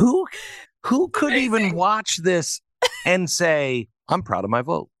 Who could even watch this and say, I'm proud of my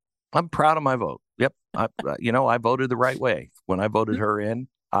vote. I'm proud of my vote. Yep. I voted the right way. When I voted her in,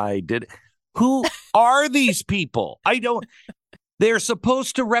 I did. Who are these people? They're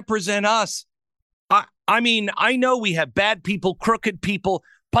supposed to represent us. I mean, I know we have bad people, crooked people,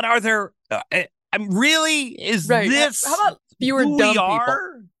 but are there, really, is this How about fewer dumb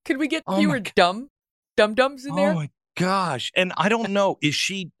people? Could we get fewer dum-dums in there? Oh, my gosh. And I don't know, is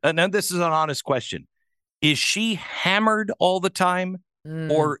she, now this is an honest question, is she hammered all the time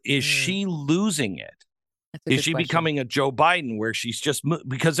or is she losing it? Is she becoming a Joe Biden where she's just,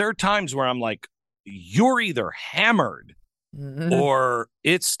 because there are times where I'm like, you're either hammered or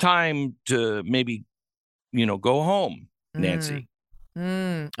it's time to maybe, go home, Nancy.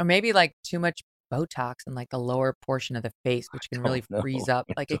 Or maybe like too much Botox in like the lower portion of the face, which can really freeze up.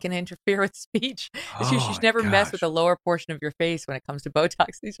 Like it can interfere with speech. You should never mess with the lower portion of your face when it comes to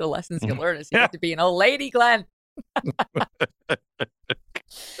Botox. These are lessons you learn as you have to be an old lady, Glenn.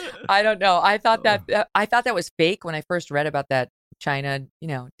 I don't know. I thought that was fake when I first read about that China,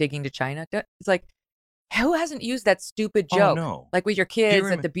 digging to China. It's like, who hasn't used that stupid joke? Oh, no. Like with your kids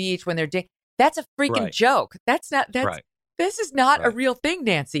at the beach when they're digging. That's a freaking joke. This is not a real thing,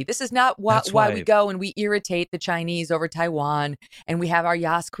 Nancy. This is not why we go and we irritate the Chinese over Taiwan and we have our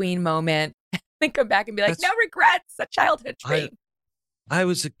Yas Queen moment and come back and be like, no regrets, a childhood dream. I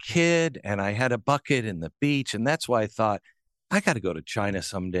was a kid and I had a bucket in the beach. And that's why I thought I got to go to China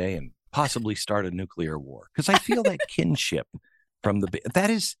someday and possibly start a nuclear war because I feel that kinship from that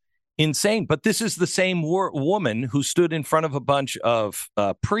is insane. But this is the same woman who stood in front of a bunch of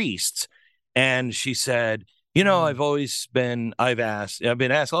priests and she said, I've been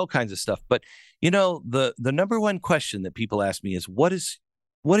asked all kinds of stuff, but the number one question that people ask me is what is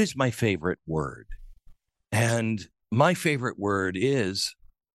my favorite word? And my favorite word is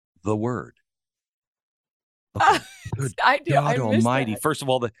the word. Okay. I do. God Almighty. First of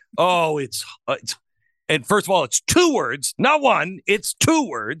all, and first of all, it's 2 words, not one. It's 2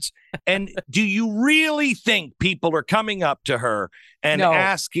 words. And do you really think people are coming up to her and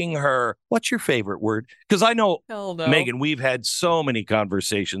asking her, what's your favorite word? Because I know, Megan, we've had so many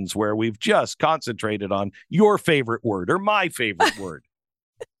conversations where we've just concentrated on your favorite word or my favorite word.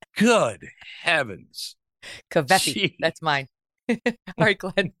 Good heavens. Kavesi. That's mine. All right,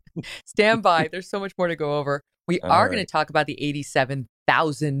 Glenn, stand by. There's so much more to go over. We are going to talk about the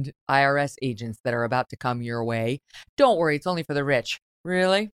 87,000 IRS agents that are about to come your way. Don't worry, it's only for the rich.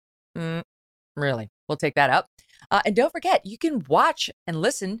 Really? Really? we'll take that up. And don't forget, you can watch and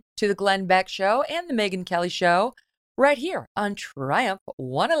listen to the Glenn Beck Show and the Megyn Kelly Show right here on Triumph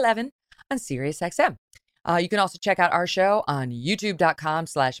 111 on Sirius XM. You can also check out our show on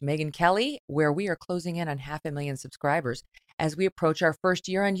youtube.com/Megyn Kelly, where we are closing in on 500,000 subscribers as we approach our first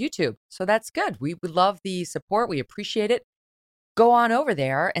year on YouTube. So that's good. We would love the support. We appreciate it. Go on over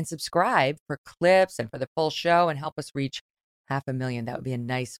there and subscribe for clips and for the full show and help us reach 500,000. That would be a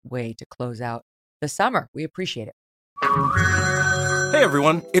nice way to close out the summer. We appreciate it. Hey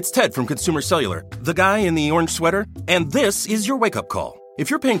everyone, it's Ted from Consumer Cellular, the guy in the orange sweater, and this is your wake-up call. If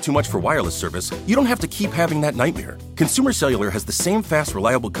you're paying too much for wireless service, you don't have to keep having that nightmare. Consumer Cellular has the same fast,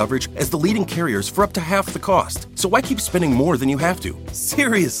 reliable coverage as the leading carriers for up to half the cost. So why keep spending more than you have to?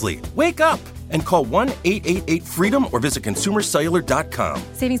 Seriously, wake up and call 1-888-FREEDOM or visit consumercellular.com.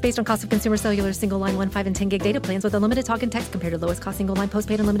 Savings based on cost of Consumer Cellular single line 1, 5, and 10 gig data plans with unlimited talk and text compared to lowest cost single line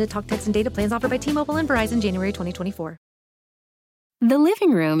postpaid unlimited talk, text, and data plans offered by T-Mobile and Verizon January 2024. The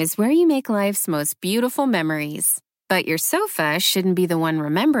living room is where you make life's most beautiful memories. But your sofa shouldn't be the one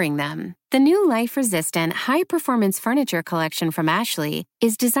remembering them. The new life-resistant, high-performance furniture collection from Ashley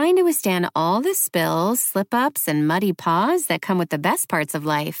is designed to withstand all the spills, slip-ups, and muddy paws that come with the best parts of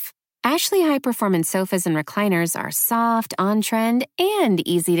life. Ashley high-performance sofas and recliners are soft, on-trend, and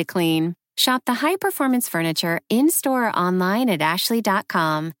easy to clean. Shop the high-performance furniture in-store or online at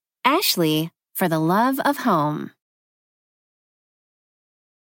ashley.com. Ashley, for the love of home.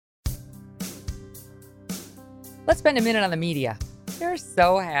 Let's spend a minute on the media. They're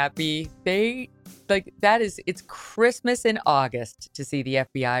so happy. It's Christmas in August to see the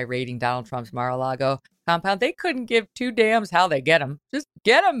FBI raiding Donald Trump's Mar-a-Lago compound. They couldn't give two damns how they get him. Just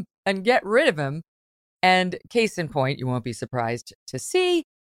get him and get rid of him. And case in point, you won't be surprised to see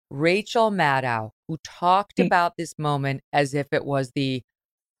Rachel Maddow, who talked about this moment as if it was the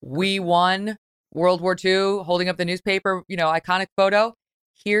 "we won" World War II, holding up the newspaper, iconic photo.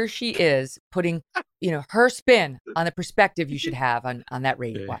 Here she is putting, her spin on the perspective you should have on that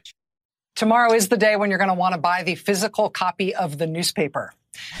raid. Watch. Tomorrow is the day when you're going to want to buy the physical copy of the newspaper.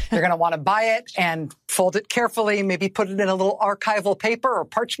 You're going to want to buy it and fold it carefully, maybe put it in a little archival paper or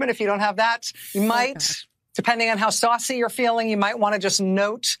parchment if you don't have that. You might, depending on how saucy you're feeling, you might want to just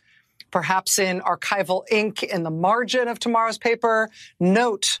note, perhaps in archival ink in the margin of tomorrow's paper,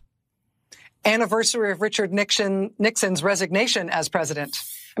 note anniversary of Richard Nixon's resignation as president.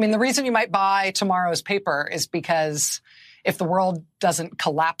 I mean, the reason you might buy tomorrow's paper is because if the world doesn't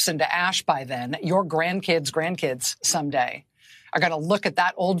collapse into ash by then, your grandkids someday are going to look at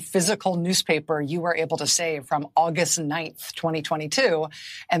that old physical newspaper you were able to save from August 9th, 2022,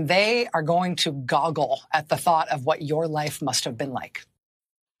 and they are going to goggle at the thought of what your life must have been like.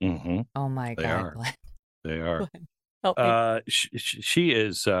 Mm-hmm. Oh, my God. They are. She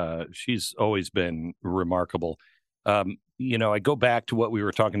is. She's always been remarkable. I go back to what we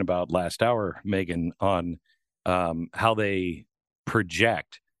were talking about last hour, Megyn, on how they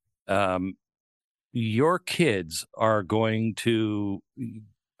project. Your kids are going to,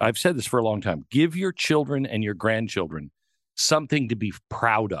 I've said this for a long time, give your children and your grandchildren something to be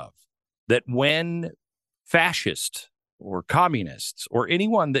proud of. That when fascists or communists or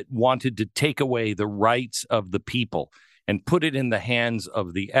anyone that wanted to take away the rights of the people and put it in the hands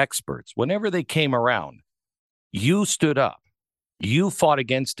of the experts, whenever they came around, you stood up. You fought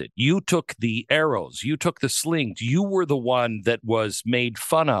against it. You took the arrows. You took the slings. You were the one that was made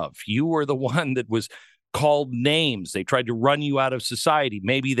fun of. You were the one that was called names. They tried to run you out of society.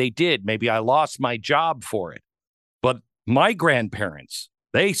 Maybe they did. Maybe I lost my job for it. But my grandparents,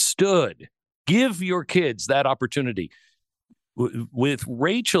 they stood. Give your kids that opportunity. With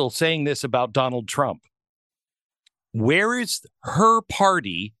Rachel saying this about Donald Trump, where is her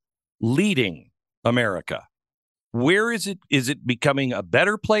party leading America? Where is it? Is it becoming a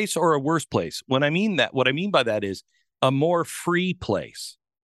better place or a worse place? What I mean by that is a more free place.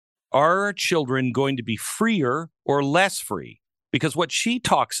 Are our children going to be freer or less free? Because what she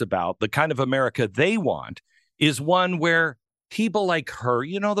talks about, the kind of America they want, is one where people like her,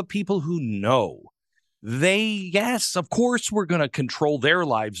 the people who know, yes, of course, we're going to control their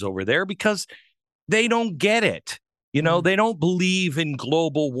lives over there because they don't get it. They don't believe in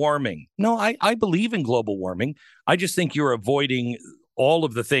global warming. No, I believe in global warming. I just think you're avoiding all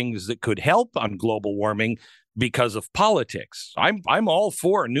of the things that could help on global warming because of politics. I'm all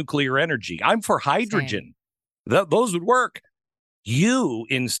for nuclear energy. I'm for hydrogen. Those would work. You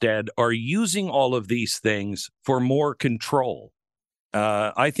instead are using all of these things for more control.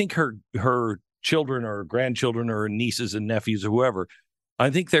 I think her children or grandchildren or nieces and nephews or whoever, I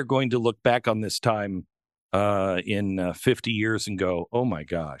think they're going to look back on this time in 50 years and go, oh my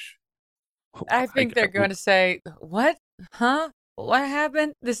gosh, I think they're going to say, what? Huh? What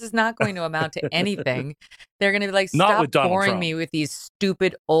happened? This is not going to amount to anything. They're going to be like, Not stop with Donald boring Trump. me with these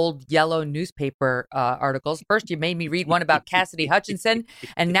stupid old yellow newspaper articles. First, you made me read one about Cassidy Hutchinson,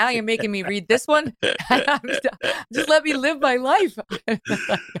 and now you're making me read this one. Just let me live my life.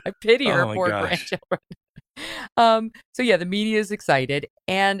 I pity her poor grandchildren. So yeah, the media is excited,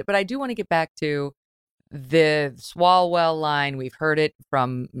 but I do want to get back to the Swalwell line. We've heard it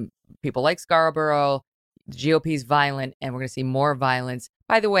from people like Scarborough. The GOP's violent, and we're going to see more violence.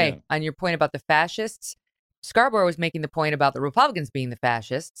 By the way, on your point about the fascists, Scarborough was making the point about the Republicans being the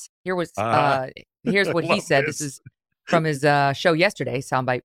fascists. Here's what he said. This is from his show yesterday,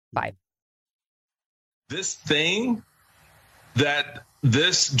 Soundbite 5. This thing that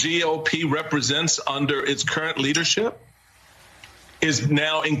this GOP represents under its current leadership is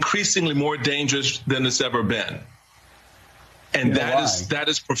now increasingly more dangerous than it's ever been. And that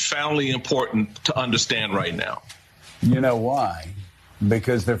is profoundly important to understand right now. You know why?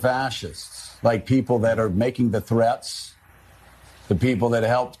 Because they're fascists, like people that are making the threats, the people that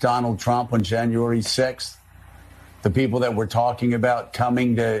helped Donald Trump on January 6th, the people that were talking about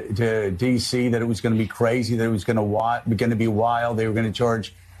coming to D.C., that it was going to be crazy, that it was going to be wild, they were going to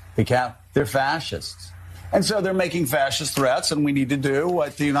charge the cap. They're fascists. And so they're making fascist threats, and we need to do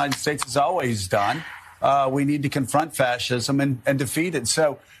what the United States has always done. We need to confront fascism and defeat it.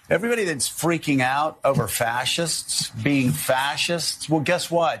 So everybody that's freaking out over fascists being fascists, well,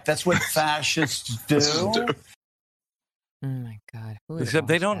 guess what? That's what fascists do. Oh, my God. Except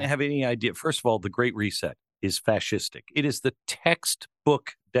they don't have any idea. First of all, the Great Reset is fascistic. It is the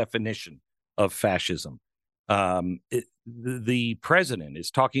textbook definition of fascism. The president is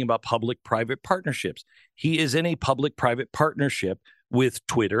talking about public-private partnerships. He is in a public-private partnership with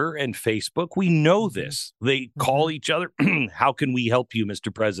Twitter and Facebook. We know this. They call each other. How can we help you,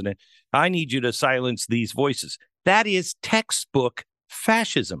 Mr. President? I need you to silence these voices. That is textbook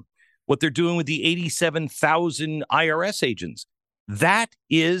fascism. What they're doing with the 87,000 IRS agents, that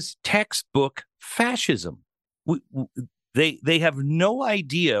is textbook fascism. They have no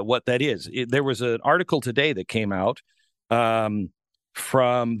idea what that is. There was an article today that came out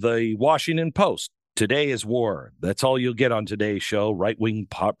from the Washington Post. Today is war. That's all you'll get on today's show. Right-wing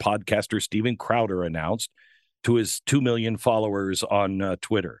podcaster Steven Crowder announced to his 2 million followers on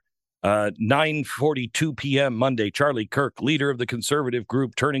Twitter. 9:42 p.m. Monday, Charlie Kirk, leader of the conservative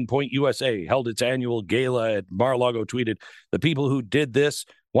group Turning Point USA, held its annual gala at Mar-a-Lago, tweeted, "The people who did this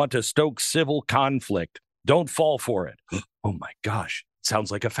want to stoke civil conflict. Don't fall for it." Oh, my gosh.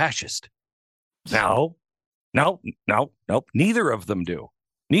 Sounds like a fascist. No. Neither of them do.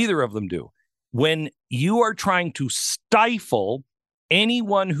 Neither of them do. When you are trying to stifle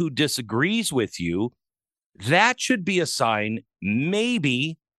anyone who disagrees with you, that should be a sign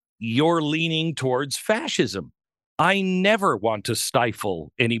maybe you're leaning towards fascism. I never want to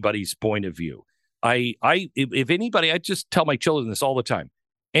stifle anybody's point of view. If anybody, I just tell my children this all the time.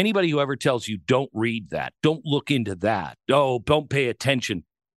 Anybody who ever tells you don't read that, don't look into that, oh, don't pay attention,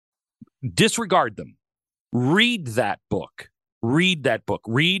 disregard them. Read that book. Read that book.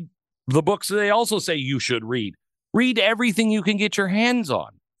 Read the books that they also say you should read. Read everything you can get your hands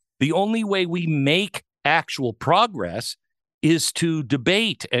on. The only way we make actual progress is to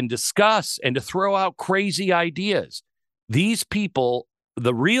debate and discuss and to throw out crazy ideas. These people,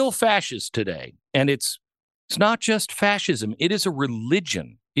 the real fascists today, and it's not just fascism, it is a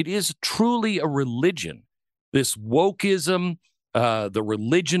religion. It is truly a religion. This wokeism, the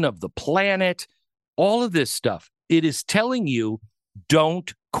religion of the planet, all of this stuff, it is telling you,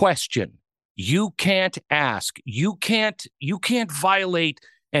 don't question. You can't ask. You can't violate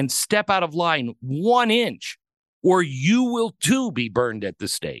and step out of line 1 inch, or you will too be burned at the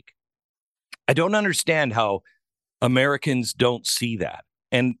stake. I don't understand how Americans don't see that.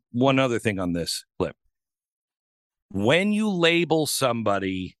 And one other thing on this clip. When you label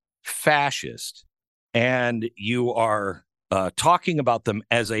somebody fascist and you are talking about them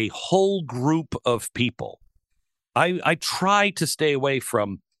as a whole group of people, I try to stay away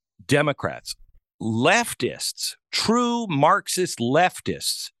from Democrats. Leftists, true Marxist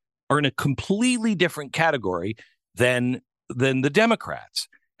leftists, are in a completely different category than the Democrats.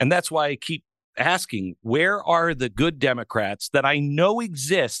 And that's why I keep asking, where are the good Democrats that I know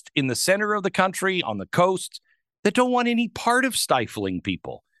exist in the center of the country, on the coast, that don't want any part of stifling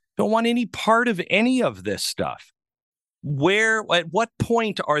people, don't want any part of any of this stuff? At what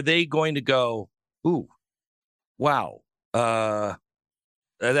point are they going to go, ooh, wow,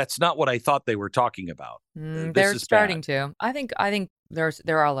 that's not what I thought they were talking about. They're starting to. I think there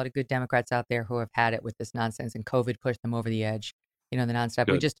are a lot of good Democrats out there who have had it with this nonsense, and COVID pushed them over the edge. You know, the nonstop.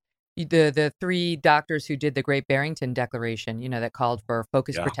 Good. The three doctors who did the Great Barrington Declaration, that called for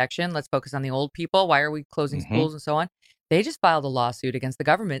focused Yeah. protection. Let's focus on the old people. Why are we closing Mhm. schools and so on? They just filed a lawsuit against the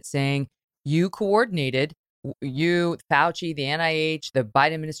government saying you coordinated, you, Fauci, the NIH, the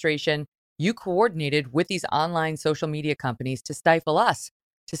Biden administration, you coordinated with these online social media companies to stifle us,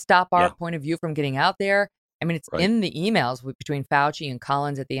 to stop our Yeah. point of view from getting out there. I mean, it's Right. in the emails between Fauci and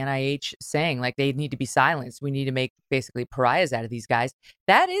Collins at the NIH saying like they need to be silenced. We need to make basically pariahs out of these guys.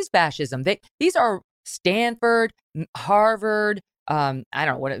 That is fascism. These are Stanford, Harvard, I don't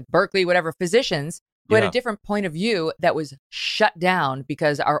know what, Berkeley, whatever physicians who had a Yeah. different point of view that was shut down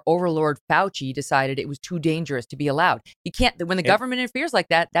because our overlord Fauci decided it was too dangerous to be allowed. You can't, when the government interferes like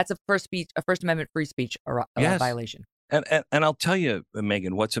that, that's a First Amendment free speech Yes. violation. And I'll tell you,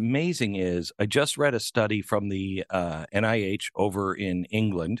 Megan, what's amazing is I just read a study from the NIH over in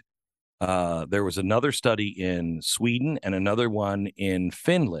England. There was another study in Sweden and another one in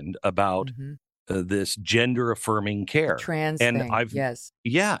Finland about this gender affirming care. Trans and thing, yes.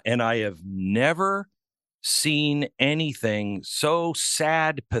 Yeah, and I have never seen anything so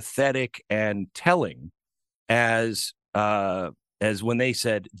sad, pathetic, and telling as when they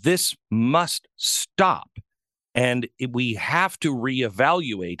said this must stop. And we have to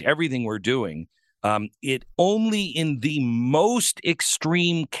reevaluate everything we're doing. It only in the most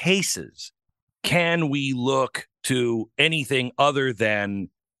extreme cases can we look to anything other than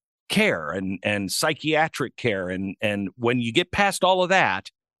care and psychiatric care. And when you get past all of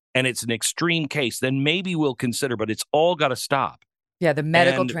that and it's an extreme case, then maybe we'll consider, but it's all got to stop. Yeah, the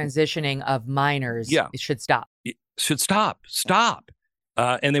medical transitioning of minors, it should stop. It should stop.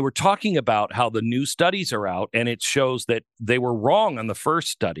 And they were talking about how the new studies are out, and it shows that they were wrong on the first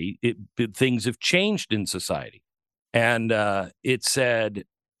study. Things have changed in society. And it said,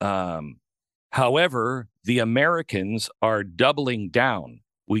 however, the Americans are doubling down.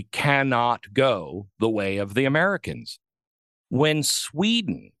 We cannot go the way of the Americans. When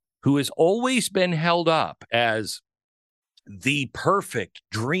Sweden, who has always been held up as the perfect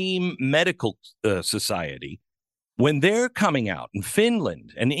dream medical society, when they're coming out, and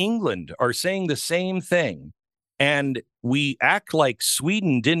Finland and England are saying the same thing, and we act like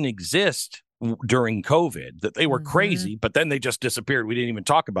Sweden didn't exist during COVID, that they were crazy, but then they just disappeared. We didn't even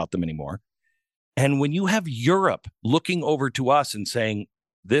talk about them anymore. And when you have Europe looking over to us and saying,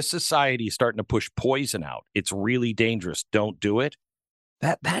 this society is starting to push poison out, it's really dangerous, don't do it,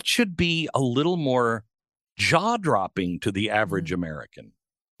 that should be a little more jaw-dropping to the average American.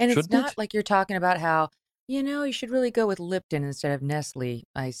 And it's Shouldn't not it? like you're talking about how, you should really go with Lipton instead of Nestle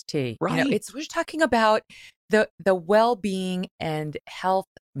iced tea. Right. We're talking about the well-being and health,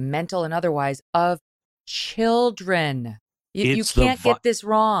 mental and otherwise, of children. You It's the can't get this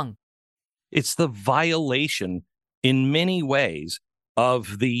wrong. It's the violation in many ways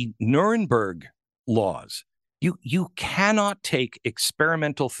of the Nuremberg laws. You cannot take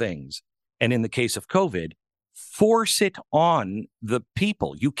experimental things, and in the case of COVID, force it on the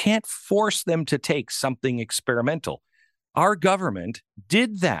people. You can't force them to take something experimental. Our government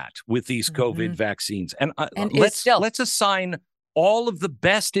did that with these COVID vaccines. And let's assign all of the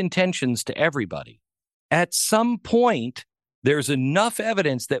best intentions to everybody. At some point, there's enough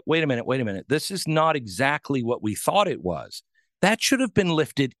evidence that, wait a minute, this is not exactly what we thought it was. That should have been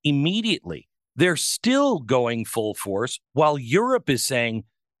lifted immediately. They're still going full force while Europe is saying,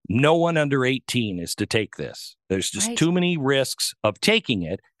 no one under 18 is to take this. There's just too many risks of taking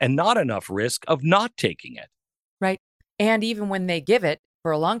it and not enough risk of not taking it. Right. And even when they give it,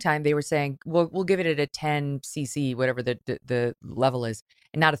 for a long time, they were saying, we'll give it at a 10 cc, whatever the level is,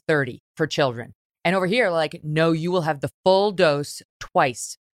 and not a 30 for children. And over here, like, no, you will have the full dose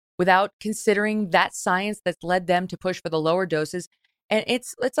twice without considering that science that's led them to push for the lower doses. And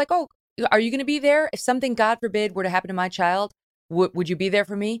it's like, oh, are you going to be there? If something, God forbid, were to happen to my child, would you be there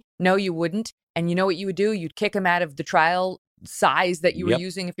for me? No, you wouldn't. And you know what you would do? You'd kick him out of the trial size that you were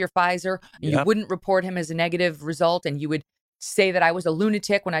using if you're Pfizer. You wouldn't report him as a negative result. And you would say that I was a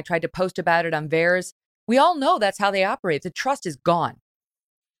lunatic when I tried to post about it on VAERS. We all know that's how they operate. The trust is gone.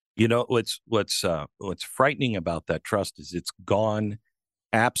 You know, what's frightening about that trust is it's gone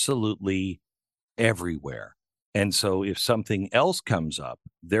absolutely everywhere. And so if something else comes up,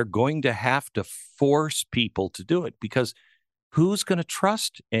 they're going to have to force people to do it, because who's going to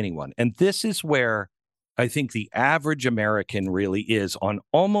trust anyone? And this is where I think the average American really is on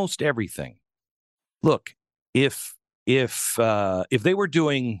almost everything. Look, if they were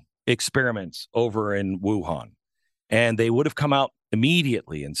doing experiments over in Wuhan, and they would have come out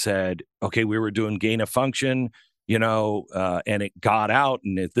immediately and said, okay, we were doing gain of function, and it got out,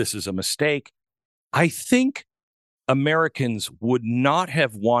 and this is a mistake, I think Americans would not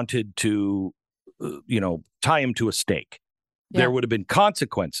have wanted to, tie him to a stake. Yeah. There would have been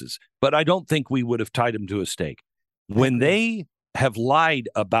consequences, but I don't think we would have tied him to a stake. When they have lied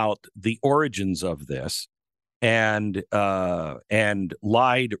about the origins of this and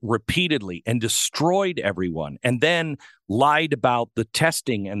lied repeatedly and destroyed everyone, and then lied about the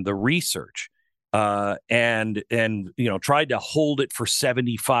testing and the research, and tried to hold it for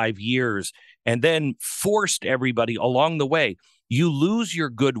 75 years, and then forced everybody along the way, you lose your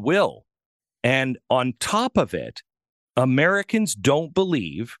goodwill. And on top of it, Americans don't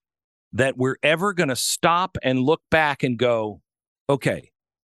believe that we're ever going to stop and look back and go, okay,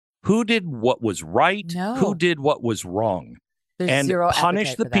 who did what was right? No. Who did what was wrong? There's and zero punish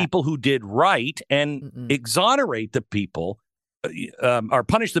appetite the for that. people who did right and exonerate the people, or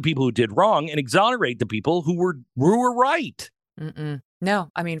punish the people who did wrong and exonerate the people who were right. No,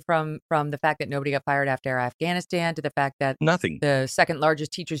 I mean, from the fact that nobody got fired after Afghanistan to the fact that nothing. The second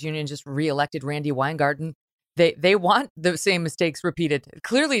largest teachers union just reelected Randy Weingarten. They want the same mistakes repeated.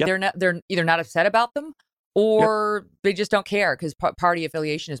 Clearly, they're either not upset about them or they just don't care because party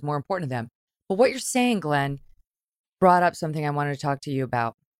affiliation is more important to them. But what you're saying, Glenn, brought up something I wanted to talk to you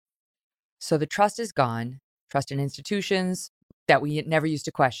about. So the trust is gone. Trust in institutions that we never used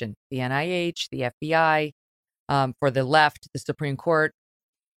to question. The NIH, the FBI, for the left, the Supreme Court.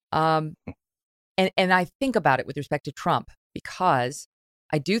 And I think about it with respect to Trump because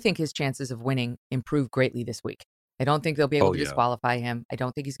I do think his chances of winning improved greatly this week. I don't think they'll be able to disqualify him. I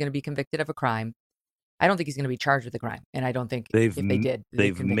don't think he's going to be convicted of a crime. I don't think he's going to be charged with a crime. And I don't think if they did,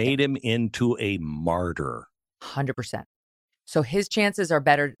 they've made him into a martyr. 100%. So his chances are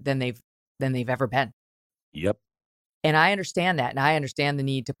better than they've ever been. Yep. And I understand that. And I understand the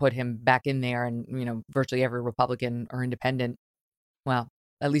need to put him back in there. And, virtually every Republican or independent, well,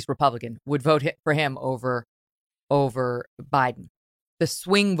 at least Republican, would vote for him over Biden. The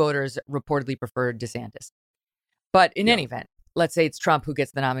swing voters reportedly preferred DeSantis. But in any event, let's say it's Trump who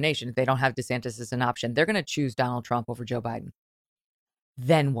gets the nomination. If they don't have DeSantis as an option, they're going to choose Donald Trump over Joe Biden.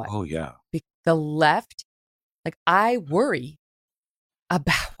 Then what? Oh, yeah. The left, I worry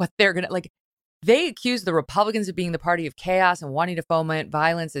about what they're going to, they accuse the Republicans of being the party of chaos and wanting to foment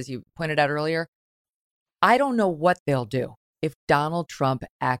violence, as you pointed out earlier. I don't know what they'll do if Donald Trump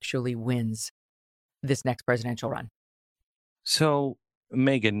actually wins this next presidential run. So,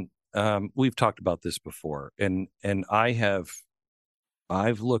 Megan, we've talked about this before, and I've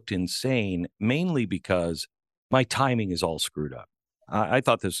looked insane mainly because my timing is all screwed up. I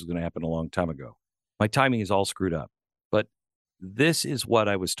thought this was going to happen a long time ago. My timing is all screwed up. But this is what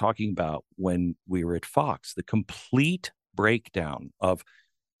I was talking about when we were at Fox, the complete breakdown of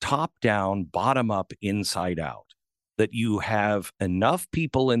top down, bottom up, inside out, that you have enough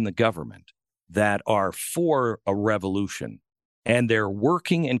people in the government that are for a revolution. And they're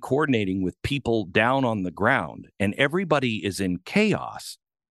working and coordinating with people down on the ground, and everybody is in chaos.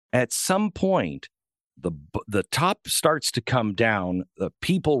 At some point, the top starts to come down, the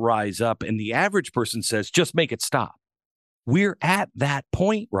people rise up, and the average person says, just make it stop. We're at that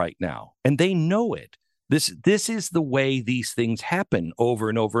point right now, and they know it. This is the way these things happen over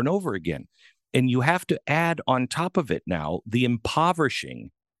and over and over again. And you have to add on top of it now the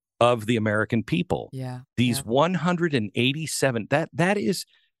impoverishing of the American people. These 187, that is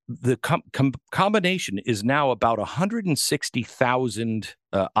the combination is now about 160,000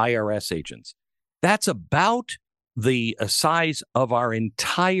 IRS agents. That's about the size of our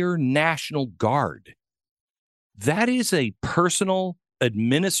entire National Guard. That is a personal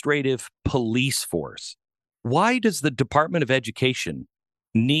administrative police force. Why does the Department of Education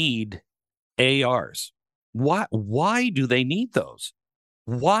need ARs? Why do they need those?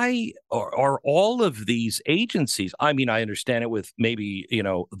 Why are all of these agencies? I mean, I understand it with maybe,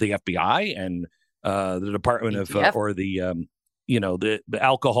 the FBI and the Department of or the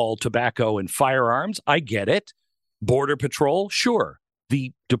alcohol, tobacco and firearms. I get it. Border Patrol. Sure.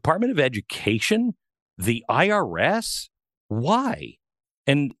 The Department of Education, the IRS. Why?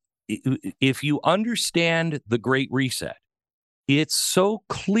 And if you understand the Great Reset, it's so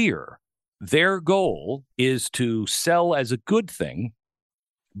clear their goal is to sell as a good thing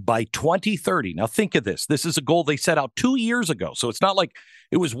by 2030. Now, think of this. This is a goal they set out 2 years ago. So it's not like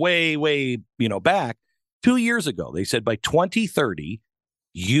it was way, back. 2 years ago, they said by 2030,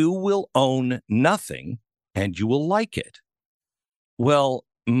 you will own nothing and you will like it. Well,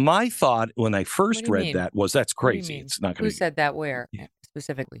 my thought when I first read that was that's crazy. It's not going to. Who said that where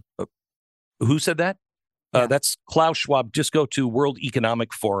specifically? Who said that? That's Klaus Schwab. Just go to World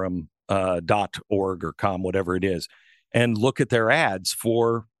Economic Forum .org or com, whatever it is, and look at their ads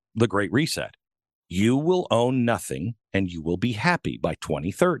for the Great Reset. You will own nothing and you will be happy by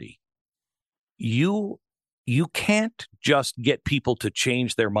 2030. You can't just get people to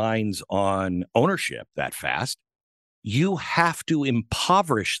change their minds on ownership that fast. You have to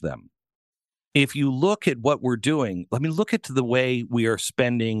impoverish them. If you look at what we're doing, look at the way we are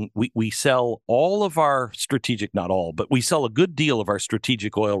spending. We sell all of our strategic, not all, but we sell a good deal of our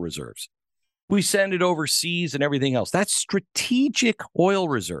strategic oil reserves. We send it overseas and everything else. That's strategic oil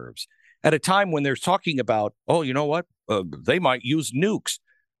reserves at a time when they're talking about, oh, you know what? They might use nukes.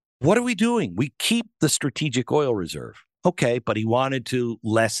 What are we doing? We keep the strategic oil reserve. Okay, but he wanted to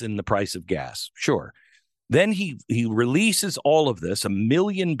lessen the price of gas. Sure. Then he releases all of this, 1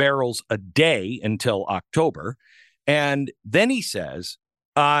 million barrels a day until October. And then he says,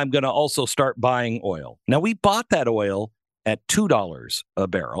 I'm going to also start buying oil. Now, we bought that oil at $2 a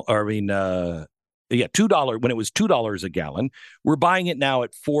barrel. $2 when it was $2 a gallon. We're buying it now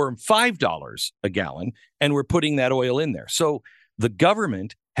at $4 and $5 a gallon, and we're putting that oil in there. So the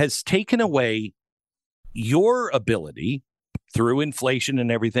government has taken away your ability through inflation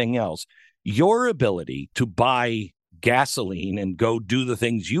and everything else, your ability to buy gasoline and go do the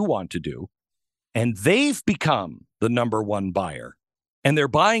things you want to do. And they've become the number one buyer. And they're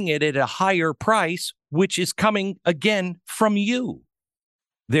buying it at a higher price, which is coming again from you.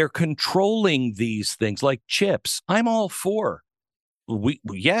 They're controlling these things like chips. I'm all for. We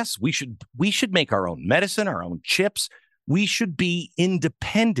should make our own medicine, our own chips. We should be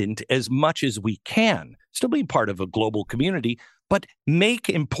independent as much as we can, still be part of a global community, but make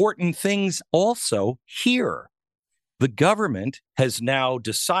important things also here. The government has now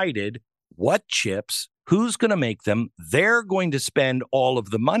decided what chips, who's going to make them. They're going to spend all of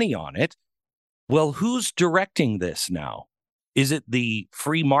the money on it. Well, who's directing this now? Is it the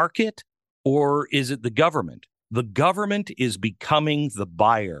free market or is it the government? The government is becoming the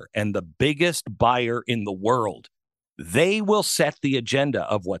buyer and the biggest buyer in the world. They will set the agenda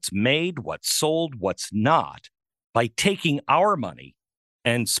of what's made, what's sold, what's not, by taking our money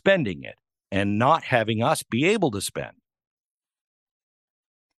and spending it and not having us be able to spend.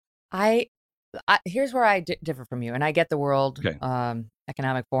 Here's where I differ from you. And I get the World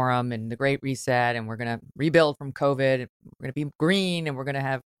Economic Forum and the Great Reset, and we're going to rebuild from COVID. We're going to be green, and we're going to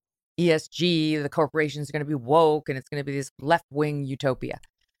have ESG. The corporations are going to be woke, and it's going to be this left-wing utopia.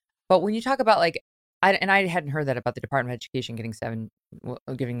 But when you talk about I hadn't heard that about the Department of Education getting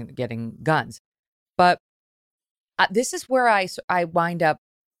guns, but this is where I wind up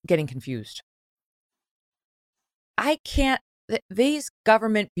getting confused. These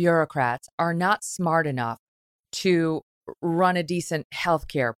government bureaucrats are not smart enough to run a decent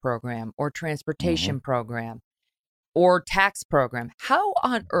healthcare program or transportation program or tax program. How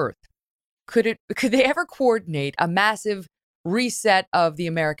on earth could they ever coordinate a massive reset of the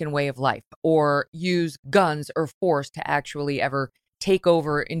American way of life or use guns or force to actually ever take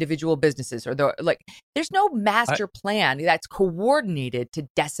over individual businesses? There's no master plan that's coordinated to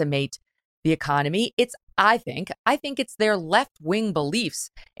decimate the economy. I think it's their left-wing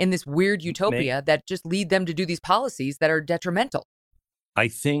beliefs in this weird utopia that just lead them to do these policies that are detrimental. I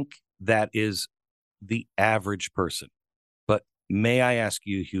think that is the average person. But may I ask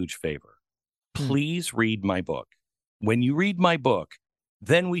you a huge favor? Please read my book. When you read my book,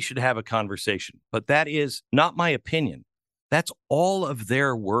 then we should have a conversation. But that is not my opinion. That's all of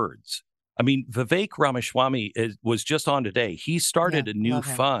their words. I mean, Vivek Ramaswamy was just on today. He started a new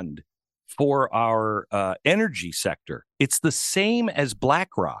fund for our energy sector. It's the same as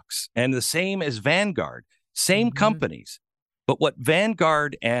BlackRock's and the same as Vanguard, same companies. But what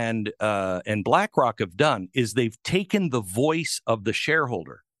Vanguard and BlackRock have done is they've taken the voice of the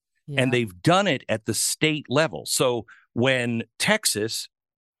shareholder and they've done it at the state level. So when Texas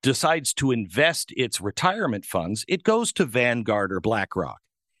decides to invest its retirement funds, it goes to Vanguard or BlackRock.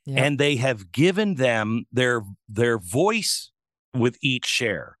 And they have given them their voice with each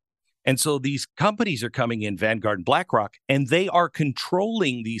share. And so these companies are coming in, Vanguard and BlackRock, and they are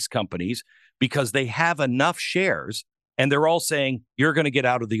controlling these companies because they have enough shares, and they're all saying, you're going to get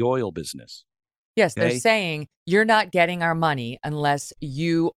out of the oil business. Yes, they're saying, you're not getting our money unless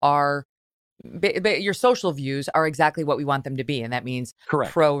you are, your social views are exactly what we want them to be. And that means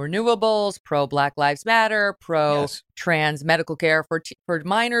pro-renewables, pro-Black Lives Matter, pro-trans medical care for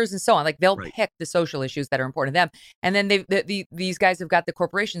minors and so on. They'll pick the social issues that are important to them. And then these guys have got the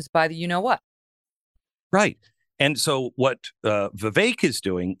corporations by the you-know-what. Right. And so what Vivek is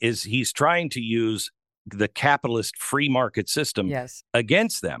doing is he's trying to use the capitalist free market system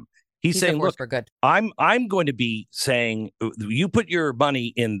against them. He's saying, look, I'm going to be saying you put your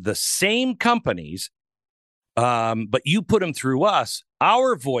money in the same companies, but you put them through us.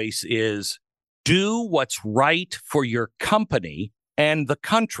 Our voice is Do what's right for your company and the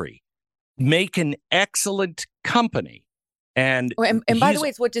country. Make an excellent company. And by the way,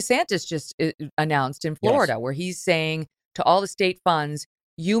 it's what DeSantis just announced in Florida, where he's saying to all the state funds,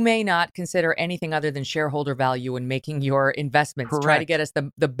 you may not consider anything other than shareholder value in making your investments. Correct. Try to get us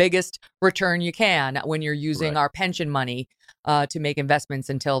the biggest return you can when you're using our pension money to make investments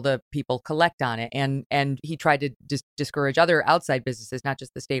until the people collect on it. And he tried to discourage other outside businesses, not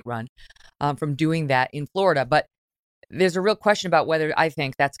just the state run, from doing that in Florida. But there's a real question about whether I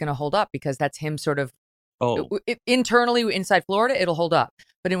think that's going to hold up, because that's him sort of internally inside Florida, it'll hold up.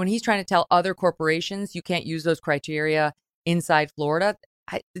 But when he's trying to tell other corporations you can't use those criteria inside Florida,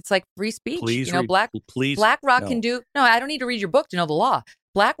 it's like free speech. Please, BlackRock can do. No, I don't need to read your book to know the law.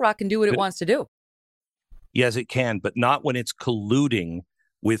 BlackRock can do what it wants to do. Yes, it can, but not when it's colluding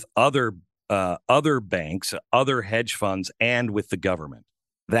with other banks, other hedge funds, and with the government.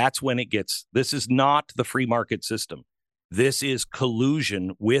 That's when it gets. This is not the free market system. This is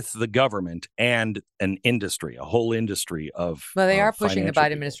collusion with the government and an industry, a whole industry of. Well, they are pushing the Biden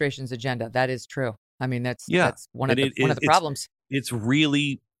people. Administration's agenda. That is true. I mean, that's one of the problems. It's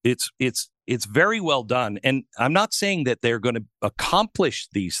really it's very well done, and I'm not saying that they're going to accomplish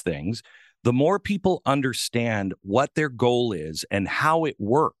these things. The more people understand what their goal is and how it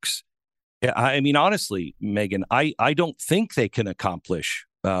works, I mean, honestly, Megan, I don't think they can accomplish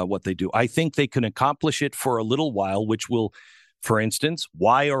what they do. I think they can accomplish it for a little while, which will, for instance,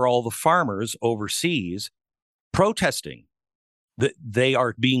 why are all the farmers overseas protesting? That they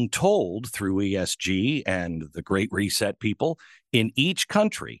are being told through ESG and the Great Reset people in each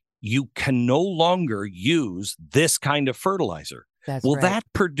country, you can no longer use this kind of fertilizer. That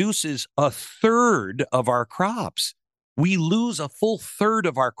produces a third of our crops. We lose a full third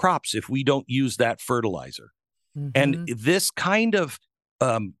of our crops if we don't use that fertilizer. Mm-hmm. And this kind of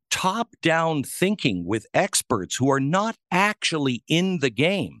top-down thinking with experts who are not actually in the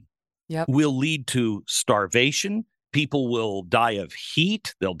game will lead to starvation. People will die of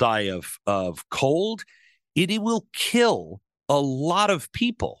heat. They'll die of cold. It will kill a lot of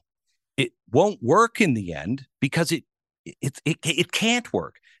people. It won't work in the end because it can't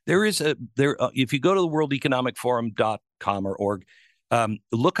work. If you go to the worldeconomicforum.com or org,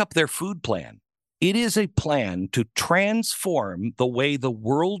 look up their food plan. It is a plan to transform the way the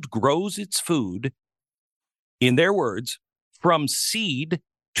world grows its food, in their words, from seed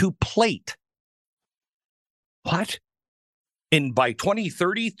to plate. What? And by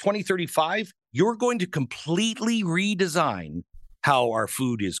 2030, 2035, you're going to completely redesign how our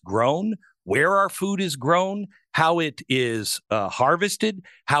food is grown, where our food is grown, how it is harvested,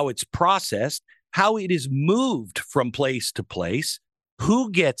 how it's processed, how it is moved from place to place,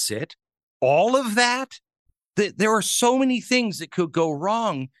 who gets it, all of that. There are so many things that could go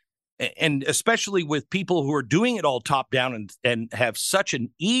wrong, and especially with people who are doing it all top down and have such an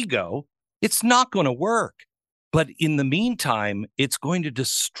ego, it's not going to work. But in the meantime, it's going to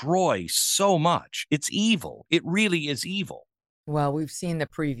destroy so much. It's evil. It really is evil. Well, we've seen the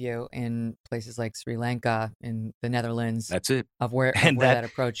preview in places like Sri Lanka, in the Netherlands. That's it. Of where that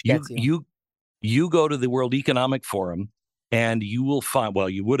approach gets you. You go to the World Economic Forum and you will find, well,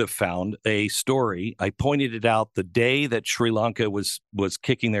 you would have found a story. I pointed it out the day that Sri Lanka was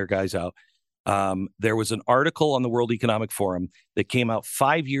kicking their guys out. There was an article on the World Economic Forum that came out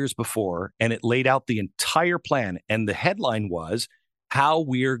 5 years before, and it laid out the entire plan. And the headline was, how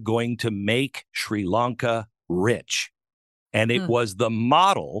we're going to make Sri Lanka rich. And it was the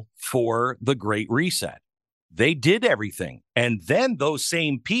model for the Great Reset. They did everything. And then those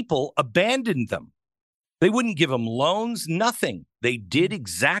same people abandoned them. They wouldn't give them loans, nothing. They did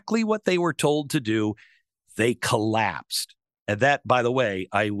exactly what they were told to do. They collapsed. And that, by the way,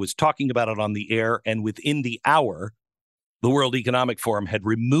 I was talking about it on the air, and within the hour, the World Economic Forum had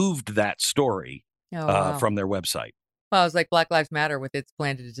removed that story from their website. Well, it was like Black Lives Matter with its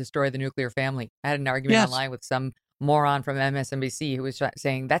plan to destroy the nuclear family. I had an argument online with some moron from MSNBC who was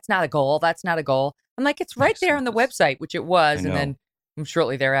saying, that's not a goal. That's not a goal. I'm like, it's right there on the website, which it was. And then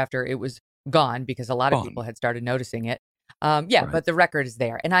shortly thereafter, it was gone because a lot of people had started noticing it. But the record is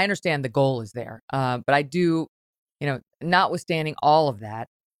there. And I understand the goal is there. But I do, notwithstanding all of that,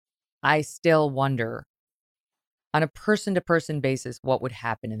 I still wonder on a person-to-person basis what would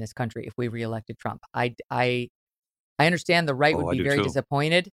happen in this country if we reelected Trump. I understand the right would be very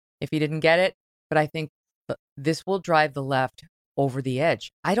disappointed if he didn't get it, but I think this will drive the left over the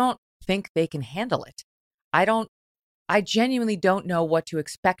edge. I don't think they can handle it. I genuinely don't know what to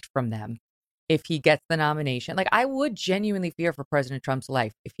expect from them if he gets the nomination. Like, I would genuinely fear for President Trump's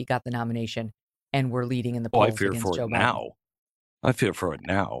life if he got the nomination and we're leading in the polls against Joe Biden. I fear for it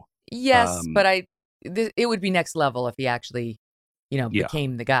now. Yes, but it would be next level if he actually,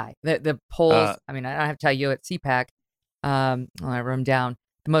 became the guy. The polls, I mean, I don't have to tell you at CPAC, I wrote them down.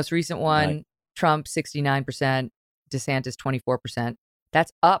 The most recent one, Right. Trump 69%, DeSantis 24%.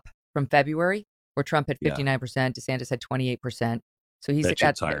 That's up from February, where Trump had 59%, DeSantis had 28%. So he's That at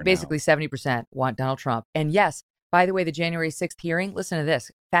shit's higher basically 70% want Donald Trump. And yes, by the way, the January 6th hearing, listen to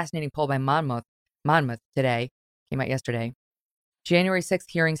this fascinating poll by Monmouth today, came out yesterday. January 6th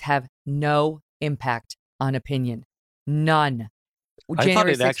hearings have no impact on opinion. None. I thought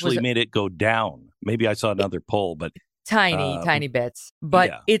January it 6th actually was made it go down. Maybe I saw another poll, but tiny bits. But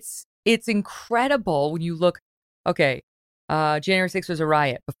yeah. it's incredible when you look. Okay, January 6th was a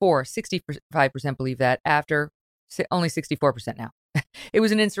riot. Before, 65% believe that. After, only 64% now. It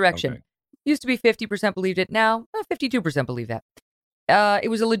was an insurrection. Okay. Used to be 50% believed it. Now, 52% believe that. It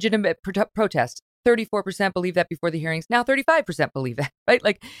was a legitimate protest. 34% believe that before the hearings. Now 35% believe that, right?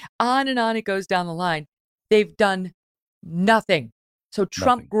 Like on and on it goes down the line. They've done nothing. So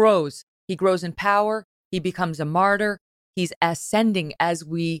Trump grows. He grows in power. He becomes a martyr. He's ascending as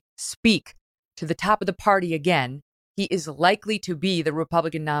we speak to the top of the party again. He is likely to be the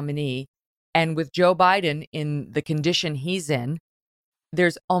Republican nominee. And with Joe Biden in the condition he's in,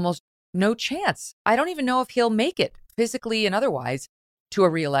 there's almost no chance. I don't even know if he'll make it physically and otherwise to a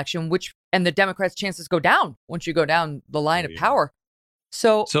reelection, and the Democrats' chances go down once you go down the line of power.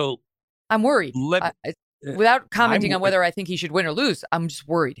 So I'm worried. Without commenting on whether I think he should win or lose, I'm just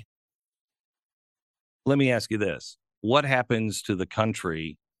worried. Let me ask you this. What happens to the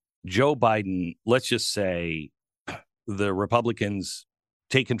country? Joe Biden, let's just say the Republicans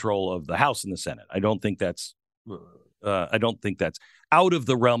take control of the House and the Senate. I don't think that's out of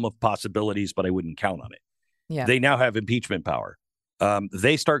the realm of possibilities, but I wouldn't count on it. Yeah. They now have impeachment power.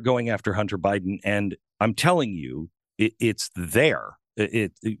 They start going after Hunter Biden, and I'm telling you, it's there.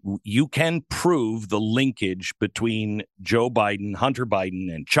 You can prove the linkage between Joe Biden, Hunter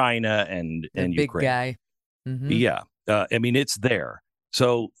Biden, and China and big Ukraine. Guy. Mm-hmm. Yeah, I mean it's there.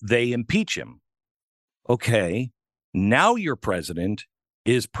 So they impeach him. Okay, now your president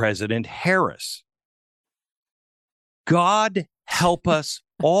is President Harris. God help us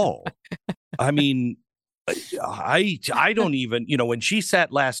all. I mean, I don't even, when she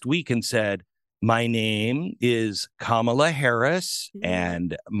sat last week and said, my name is Kamala Harris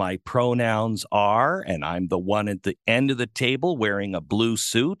and my pronouns are, and I'm the one at the end of the table wearing a blue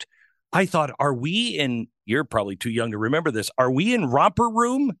suit. I thought, you're probably too young to remember this. Are we in Romper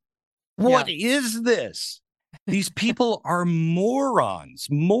Room? What is this? These people are morons,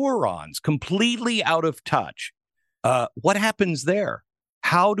 completely out of touch. What happens there?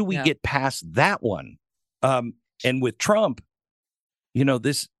 How do we get past that one? And with Trump,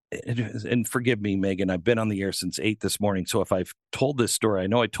 this, and forgive me, Megan, I've been on the air since 8 this morning. So if I've told this story, I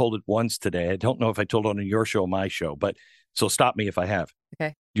know I told it once today. I don't know if I told it on your show or my show, but so stop me if I have.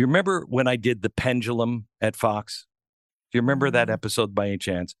 Okay. Do you remember when I did the pendulum at Fox? Do you remember that episode by any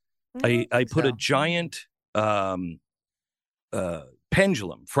chance? I put a giant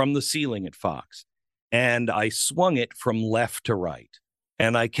pendulum from the ceiling at Fox, and I swung it from left to right,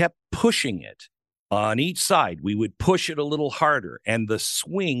 and I kept pushing it on each side. We would push it a little harder, and the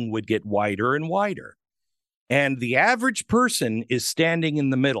swing would get wider and wider. And the average person is standing in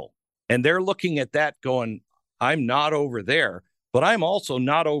the middle, and they're looking at that going, I'm not over there, but I'm also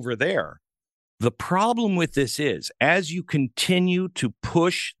not over there. The problem with this is, as you continue to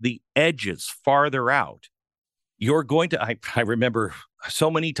push the edges farther out, you're going to, I remember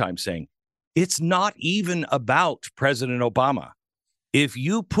so many times saying, it's not even about President Obama. If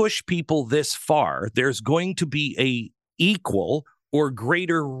you push people this far, there's going to be a equal or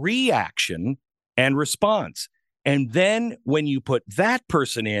greater reaction and response. And then when you put that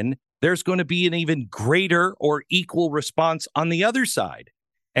person in, there's going to be an even greater or equal response on the other side.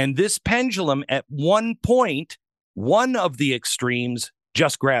 And this pendulum at one point, one of the extremes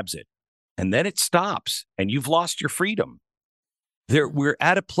just grabs it, and then it stops, and you've lost your freedom. We're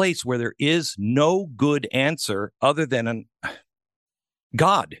at a place where there is no good answer other than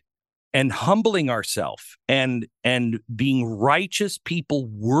God and humbling ourselves and being righteous people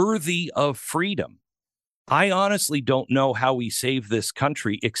worthy of freedom. I honestly don't know how we save this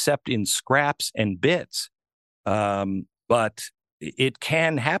country except in scraps and bits. But it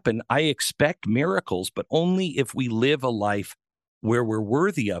can happen. I expect miracles, but only if we live a life where we're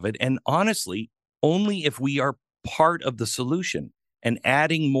worthy of it. And honestly, only if we are part of the solution, and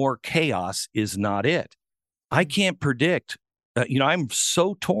adding more chaos is not it. I can't predict. I'm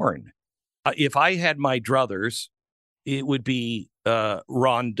so torn. If I had my druthers, it would be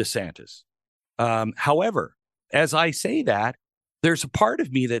Ron DeSantis. However, as I say that, there's a part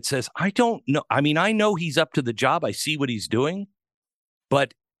of me that says, I don't know. I mean, I know he's up to the job. I see what he's doing.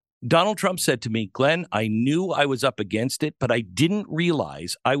 But Donald Trump said to me, Glenn, I knew I was up against it, but I didn't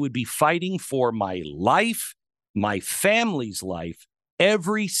realize I would be fighting for my life, my family's life,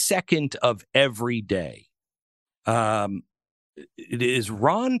 every second of every day. Is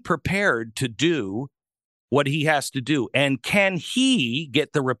Ron prepared to do what he has to do? And can he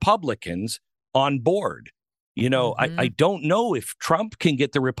get the Republicans on board? You know, I don't know if Trump can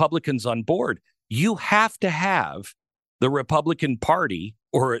get the Republicans on board. You have to have the Republican Party,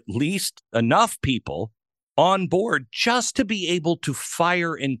 or at least enough people on board just to be able to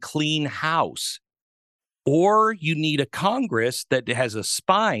fire and clean house. Or you need a Congress that has a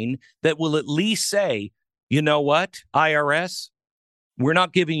spine that will at least say, you know what, IRS, we're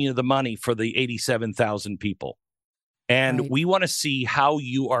not giving you the money for the 87,000 people. And we want to see how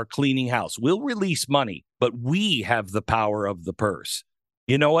you are cleaning house. We'll release money, but we have the power of the purse.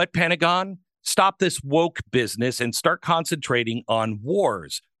 You know what, Pentagon? Stop this woke business and start concentrating on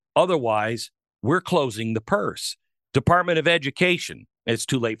wars. Otherwise, we're closing the purse. Department of Education, it's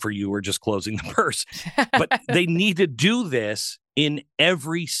too late for you. We're just closing the purse. But they need to do this in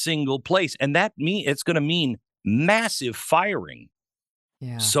every single place. And it's going to mean massive firing.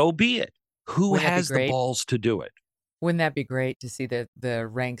 Yeah. So be it. Who has the balls to do it? Wouldn't that be great to see the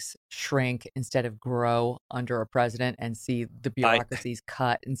ranks shrink instead of grow under a president, and see the bureaucracies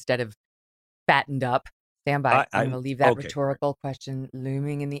cut instead of fattened up? Stand by. I'm going to leave that rhetorical question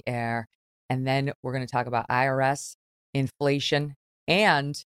looming in the air. And then we're going to talk about IRS, inflation,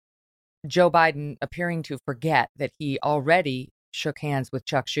 and Joe Biden appearing to forget that he already shook hands with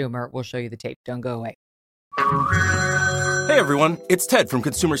Chuck Schumer. We'll show you the tape. Don't go away. Hey everyone, it's Ted from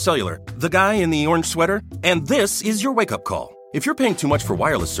Consumer Cellular, the guy in the orange sweater, and this is your wake-up call. If you're paying too much for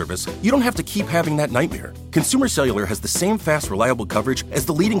wireless service, you don't have to keep having that nightmare. Consumer Cellular has the same fast, reliable coverage as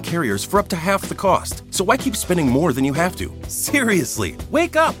the leading carriers for up to half the cost. So why keep spending more than you have to? Seriously,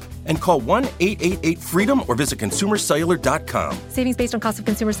 wake up and call 1-888-FREEDOM or visit consumercellular.com. Savings based on cost of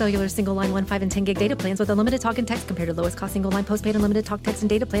Consumer Cellular's single line 1, 5, and 10 gig data plans with unlimited talk and text compared to lowest cost single line postpaid unlimited talk, text, and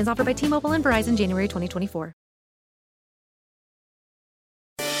data plans offered by T-Mobile and Verizon January 2024.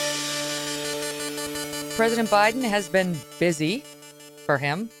 President Biden has been busy for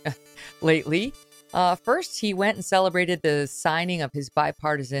him lately. First, he went and celebrated the signing of his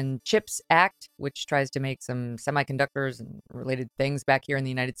bipartisan CHIPS Act, which tries to make some semiconductors and related things back here in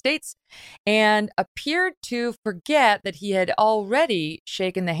the United States, and appeared to forget that he had already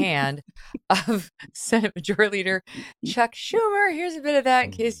shaken the hand of Senate Majority Leader Chuck Schumer. Here's a bit of that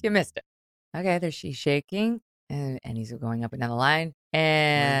in case you missed it. Okay, there's she's shaking, and he's going up and down the line,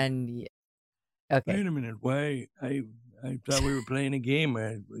 and okay. Wait a minute. Why? I thought we were playing a game.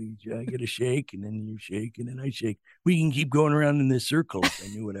 I get a shake, and then you shake, and then I shake. We can keep going around in this circle if I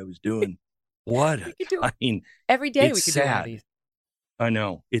knew what I was doing. What? I mean, every day we it's could sad. do one of these. I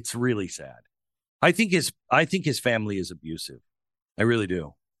know. It's really sad. I think his family is abusive. I really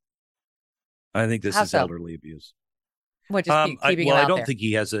do. I think this is elderly abuse. What, just keeping him out I don't there? think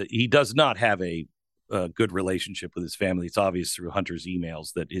he does not have a good relationship with his family. It's obvious through Hunter's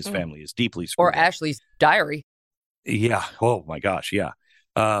emails that his family is deeply screwed or Ashley's diary. Yeah. Oh my gosh. Yeah.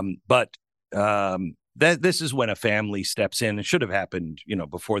 This is when a family steps in. It should have happened,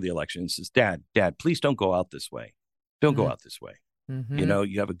 before the election. It says, Dad, please don't go out this way. Don't go out this way. Mm-hmm.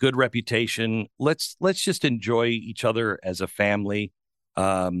 You have a good reputation. Let's just enjoy each other as a family.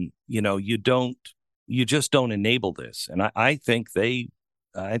 You just don't enable this. And I think they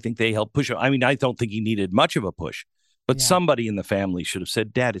helped push him. I mean, I don't think he needed much of a push, but somebody in the family should have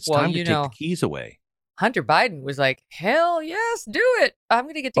said, Dad, it's time to take the keys away. Hunter Biden was like, hell yes, do it. I'm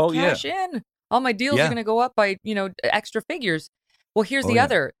going to get to cash in. All my deals are going to go up by, extra figures. Well, here's the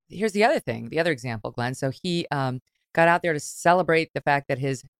other thing, the other example, Glenn. So he got out there to celebrate the fact that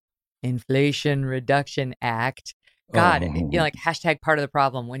his Inflation Reduction Act, like hashtag part of the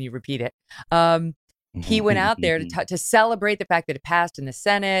problem when you repeat it. He went out there to celebrate the fact that it passed in the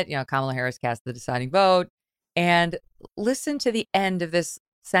Senate. Kamala Harris cast the deciding vote. And listen to the end of this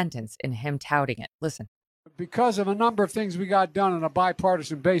sentence in him touting it. Listen. Because of a number of things we got done on a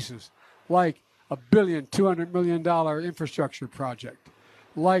bipartisan basis, like $1.2 billion infrastructure project,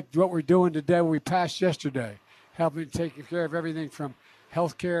 like what we're doing today, we passed yesterday, helping take care of everything from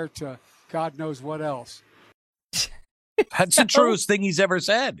healthcare to God knows what else. That's the truest thing he's ever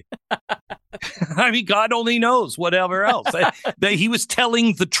said. I mean, God only knows whatever else. He was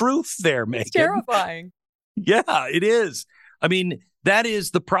telling the truth there, Megan. It's terrifying. Yeah, it is. I mean, that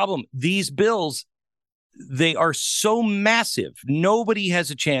is the problem. These bills, they are so massive. Nobody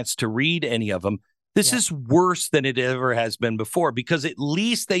has a chance to read any of them. This is worse than it ever has been before, because at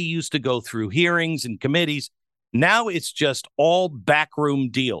least they used to go through hearings and committees. Now it's just all backroom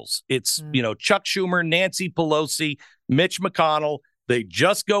deals. It's, Chuck Schumer, Nancy Pelosi, Mitch McConnell. They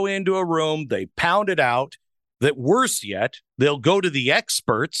just go into a room, they pound it out. That worse yet, they'll go to the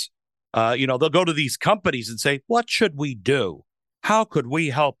experts. They'll go to these companies and say, what should we do? How could we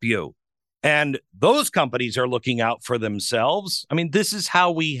help you? And those companies are looking out for themselves. I mean, this is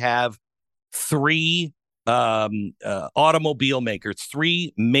how we have three automobile makers,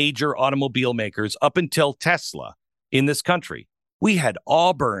 three major automobile makers up until Tesla in this country. We had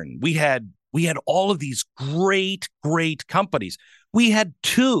Auburn. We had all of these great companies. We had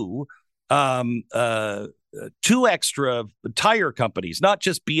two extra tire companies, not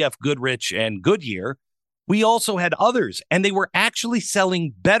just BF Goodrich and Goodyear. We also had others, and they were actually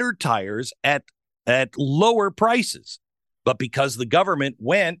selling better tires at lower prices. But because the government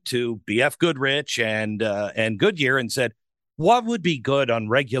went to BF Goodrich and Goodyear and said, what would be good on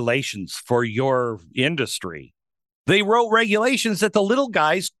regulations for your industry? They wrote regulations that the little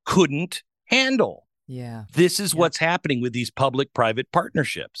guys couldn't handle. Yeah. This is what's happening with these public-private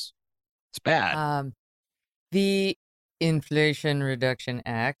partnerships. It's bad. The Inflation Reduction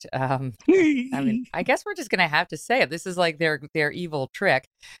Act. I guess we're just going to have to say it. This is like their evil trick.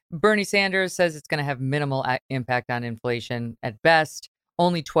 Bernie Sanders says it's going to have minimal impact on inflation at best.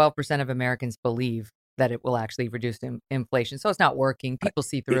 Only 12% of Americans believe that it will actually reduce inflation. So it's not working. People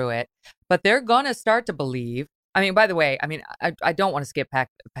see through it. But they're going to start to believe. I mean, by the way, I don't want to skip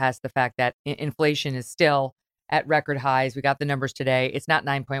past the fact that inflation is still at record highs. We got the numbers today. It's not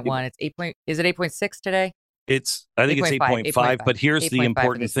 9.1. It's 8. Is it 8.6 today? I think it's 8.5, but here's the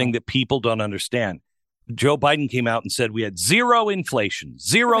important thing that people don't understand. Joe Biden came out and said we had zero inflation,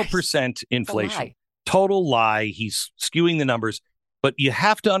 0% inflation. Total lie. He's skewing the numbers. But you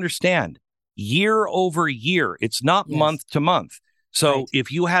have to understand, year over year, it's not month to month. So if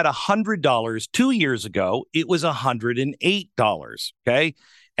you had $100 2 years ago, it was $108. Okay.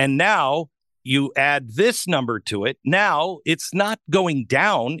 And now you add this number to it. Now it's not going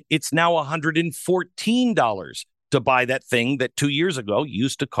down. It's now $114 to buy that thing that 2 years ago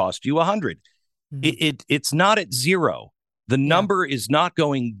used to cost you $100. It's not at zero. The number is not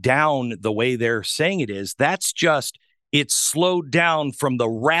going down the way they're saying it is. That's just, it's slowed down from the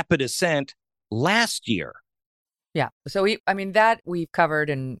rapid ascent last year. Yeah. So that we've covered,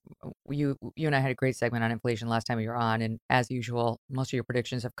 and you and I had a great segment on inflation last time you were on. And as usual, most of your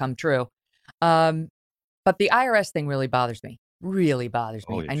predictions have come true. But the IRS thing really bothers me.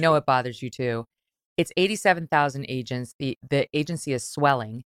 I know it bothers you too. It's 87,000 agents. The agency is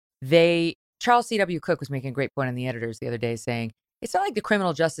swelling. Charles C.W. Cook was making a great point on the editors the other day, saying it's not like the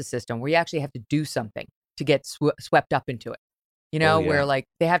criminal justice system where you actually have to do something to get swept up into it. Where like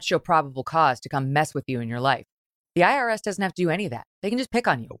they have to show probable cause to come mess with you in your life. The IRS doesn't have to do any of that. They can just pick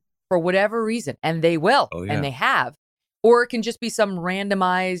on you for whatever reason, and they will, and they have. Or it can just be some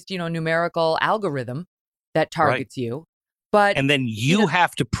randomized, numerical algorithm that targets you. And then you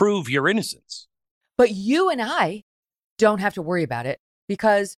have to prove your innocence. But you and I don't have to worry about it,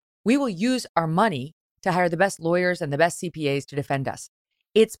 because we will use our money to hire the best lawyers and the best CPAs to defend us.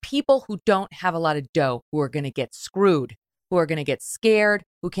 It's people who don't have a lot of dough who are going to get screwed, who are going to get scared,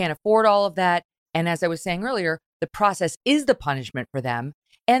 who can't afford all of that. And as I was saying earlier, the process is the punishment for them.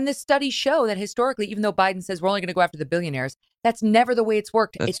 And the studies show that historically, even though Biden says we're only going to go after the billionaires, that's never the way it's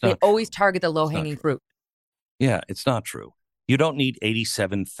worked. They always target the low-hanging fruit. Yeah, it's not true. You don't need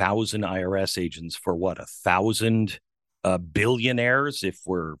 87,000 IRS agents for 1,000 billionaires if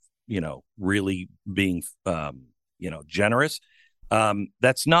we're, really being, generous.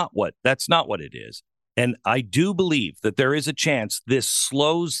 That's not what it is. And I do believe that there is a chance this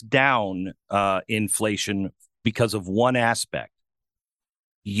slows down inflation because of one aspect.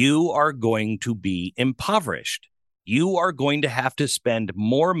 You are going to be impoverished. You are going to have to spend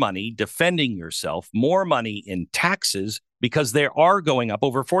more money defending yourself, more money in taxes, because they are going up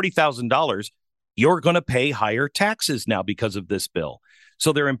over $40,000. You're going to pay higher taxes now because of this bill.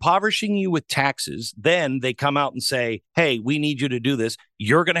 So they're impoverishing you with taxes. Then they come out and say, hey, we need you to do this.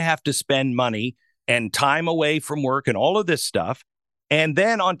 You're going to have to spend money and time away from work and all of this stuff. And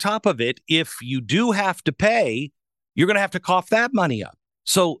then on top of it, if you do have to pay, you're going to have to cough that money up.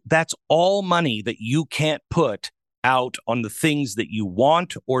 So that's all money that you can't put out on the things that you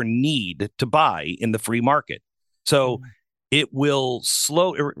want or need to buy in the free market. So it will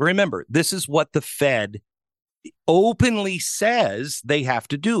slow. Remember, this is what the Fed openly says they have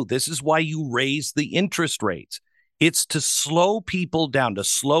to do. This is why you raise the interest rates. It's to slow people down, to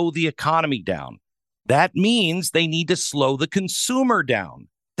slow the economy down. That means they need to slow the consumer down.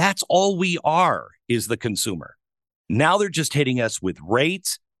 That's all we are, is the consumer. Now they're just hitting us with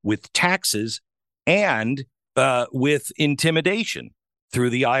rates, with taxes, and with intimidation through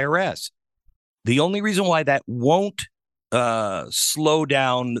the IRS. The only reason why that won't slow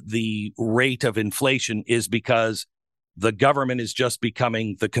down the rate of inflation is because the government is just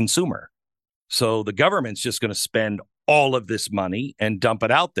becoming the consumer. So the government's just going to spend all of this money and dump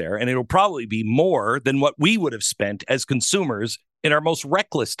it out there, and it'll probably be more than what we would have spent as consumers in our most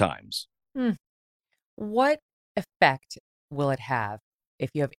reckless times. What effect will it have if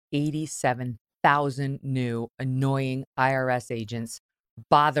you have 87,000 new annoying IRS agents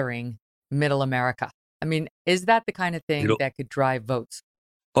bothering middle America? I mean, is that the kind of thing that could drive votes?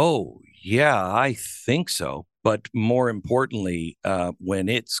 Oh, yeah, I think so. But more importantly, when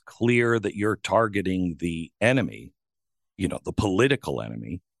it's clear that you're targeting the enemy, the political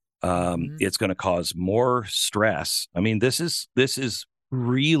enemy, it's going to cause more stress. I mean, this is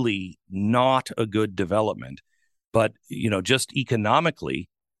really not a good development. But, just economically,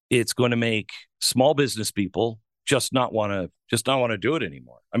 it's going to make small business people just not want to do it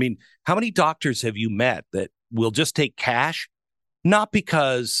anymore. I mean, how many doctors have you met that will just take cash? Not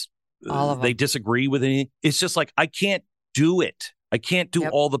because they disagree with anything. It's just like, I can't do it. I can't do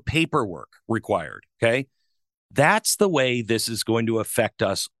all the paperwork required. Okay. That's the way this is going to affect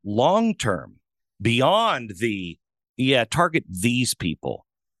us long term, beyond target these people.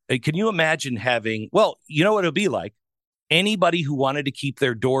 Can you imagine having, you know what it'll be like? Anybody who wanted to keep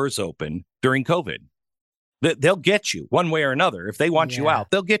their doors open during COVID, they'll get you one way or another. If they want you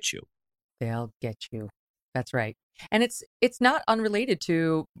out, they'll get you. They'll get you. That's right. And it's not unrelated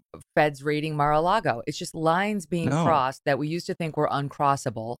to feds raiding Mar-a-Lago. It's just lines being crossed that we used to think were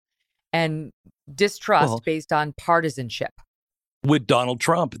uncrossable, and distrust based on partisanship. With Donald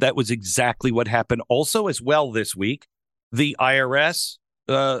Trump, that was exactly what happened. Also, as well, this week, the IRS,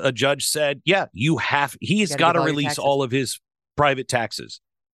 a judge said, he's got to release all of his private taxes.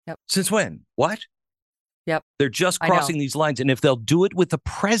 Yep. Since when? What? Yep. They're just crossing these lines. And if they'll do it with the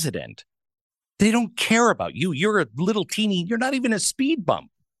president, they don't care about you. You're a little teeny, you're not even a speed bump.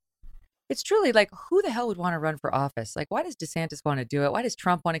 It's truly like, who the hell would want to run for office? Like, why does DeSantis want to do it? Why does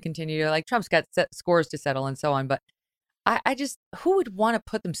Trump want to continue? Like, Trump's got scores to settle and so on. But I just, who would want to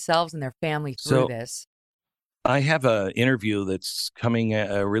put themselves and their family through this? I have an interview that's coming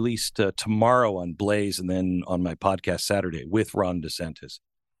released tomorrow on Blaze and then on my podcast Saturday with Ron DeSantis.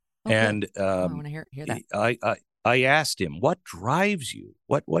 Okay. And I want to hear that. I asked him, what drives you?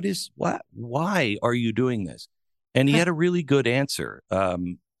 Why are you doing this? And he had a really good answer.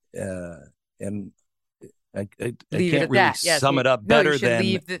 And I can't really sum it up better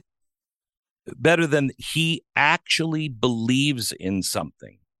than he actually believes in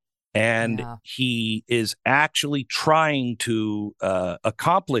something. And he is actually trying to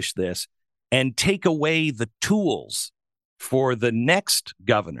accomplish this and take away the tools for the next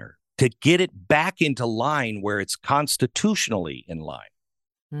governor to get it back into line where it's constitutionally in line.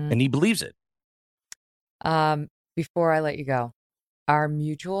 And he believes it. Before I let you go, our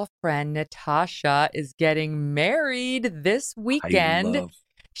mutual friend Natasha is getting married this weekend.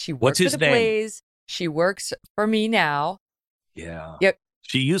 She works for the Blaze. She works for me now. Yeah. Yep.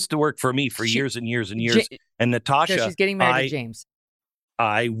 She used to work for me for years and years and years. And Natasha, she's getting married to James.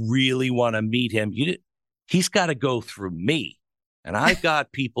 I really want to meet him. He's got to go through me. And I've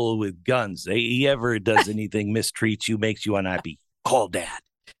got people with guns. He ever does anything, mistreats you, makes you unhappy, call Dad.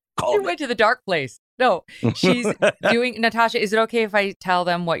 You went to the dark place. No, she's doing, Natasha, is it okay if I tell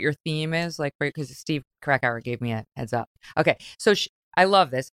them what your theme is? Like, because Steve Krakauer gave me a heads up. Okay, so I love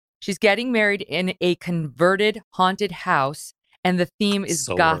this. She's getting married in a converted haunted house, and the theme is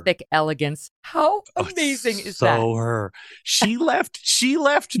Gothic elegance. How amazing is that? Her. She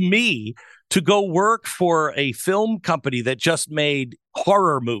left me to go work for a film company that just made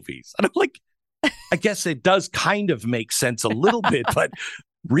horror movies. And I'm like, I guess it does kind of make sense a little bit, but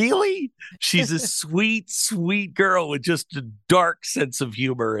really? She's a sweet, sweet girl with just a dark sense of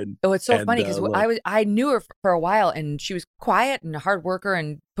humor. And it's so funny because I knew her for a while, and she was quiet and a hard worker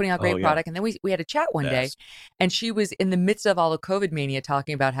and putting out great product. And then we had a chat one day, and she was in the midst of all the COVID mania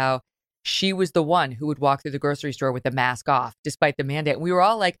talking about how she was the one who would walk through the grocery store with the mask off despite the mandate. And we were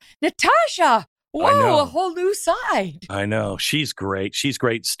all like, Natasha, whoa, a whole new side. I know. She's great. She's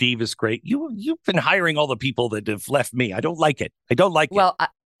great. Steve is great. You've been hiring all the people that have left me. I don't like it. Well,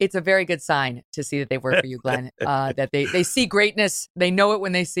 it's a very good sign to see that they work for you, Glenn, that they see greatness. They know it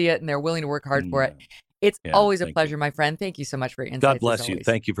when they see it, and they're willing to work hard for it. It's always a pleasure, my friend. Thank you so much for your insights. God bless you.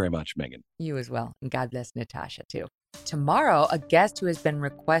 Thank you very much, Megan. You as well. And God bless Natasha, too. tomorrow, a guest who has been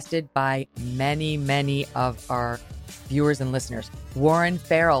requested by many, many of our viewers and listeners. Warren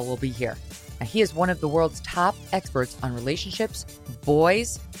Farrell will be here. Now, he is one of the world's top experts on relationships,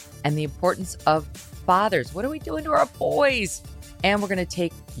 boys, and the importance of fathers. What are we doing to our boys? And we're going to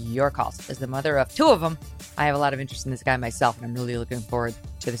take your calls. As the mother of two of them, I have a lot of interest in this guy myself, and I'm really looking forward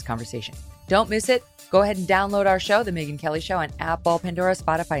to this conversation. Don't miss it. Go ahead and download our show, The Megyn Kelly Show, on Apple, Pandora,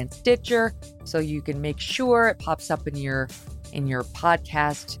 Spotify, and Stitcher, so you can make sure it pops up in your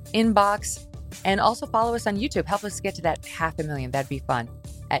podcast inbox. And also follow us on YouTube. Help us get to that 500,000. That'd be fun.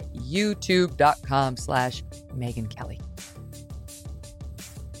 At youtube.com/Megyn Kelly.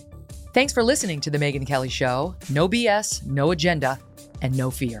 Thanks for listening to The Megyn Kelly Show. No BS, no agenda, and no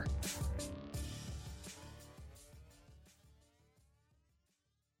fear.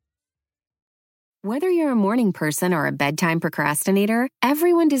 Whether you're a morning person or a bedtime procrastinator,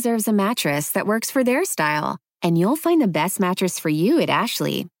 everyone deserves a mattress that works for their style. And you'll find the best mattress for you at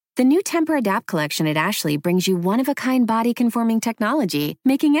Ashley. The new Temper-Adapt collection at Ashley brings you one-of-a-kind body-conforming technology,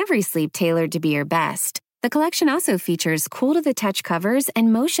 making every sleep tailored to be your best. The collection also features cool-to-the-touch covers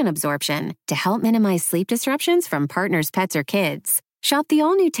and motion absorption to help minimize sleep disruptions from partners, pets, or kids. Shop the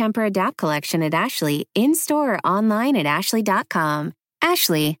all-new Temper-Adapt collection at Ashley, in-store or online at ashley.com.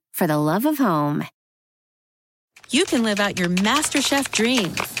 Ashley, for the love of home. You can live out your MasterChef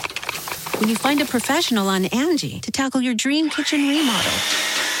dreams when you find a professional on Angie to tackle your dream kitchen remodel.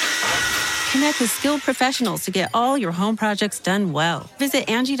 Connect with skilled professionals to get all your home projects done well. Visit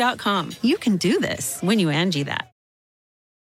Angie.com. You can do this when you Angie that.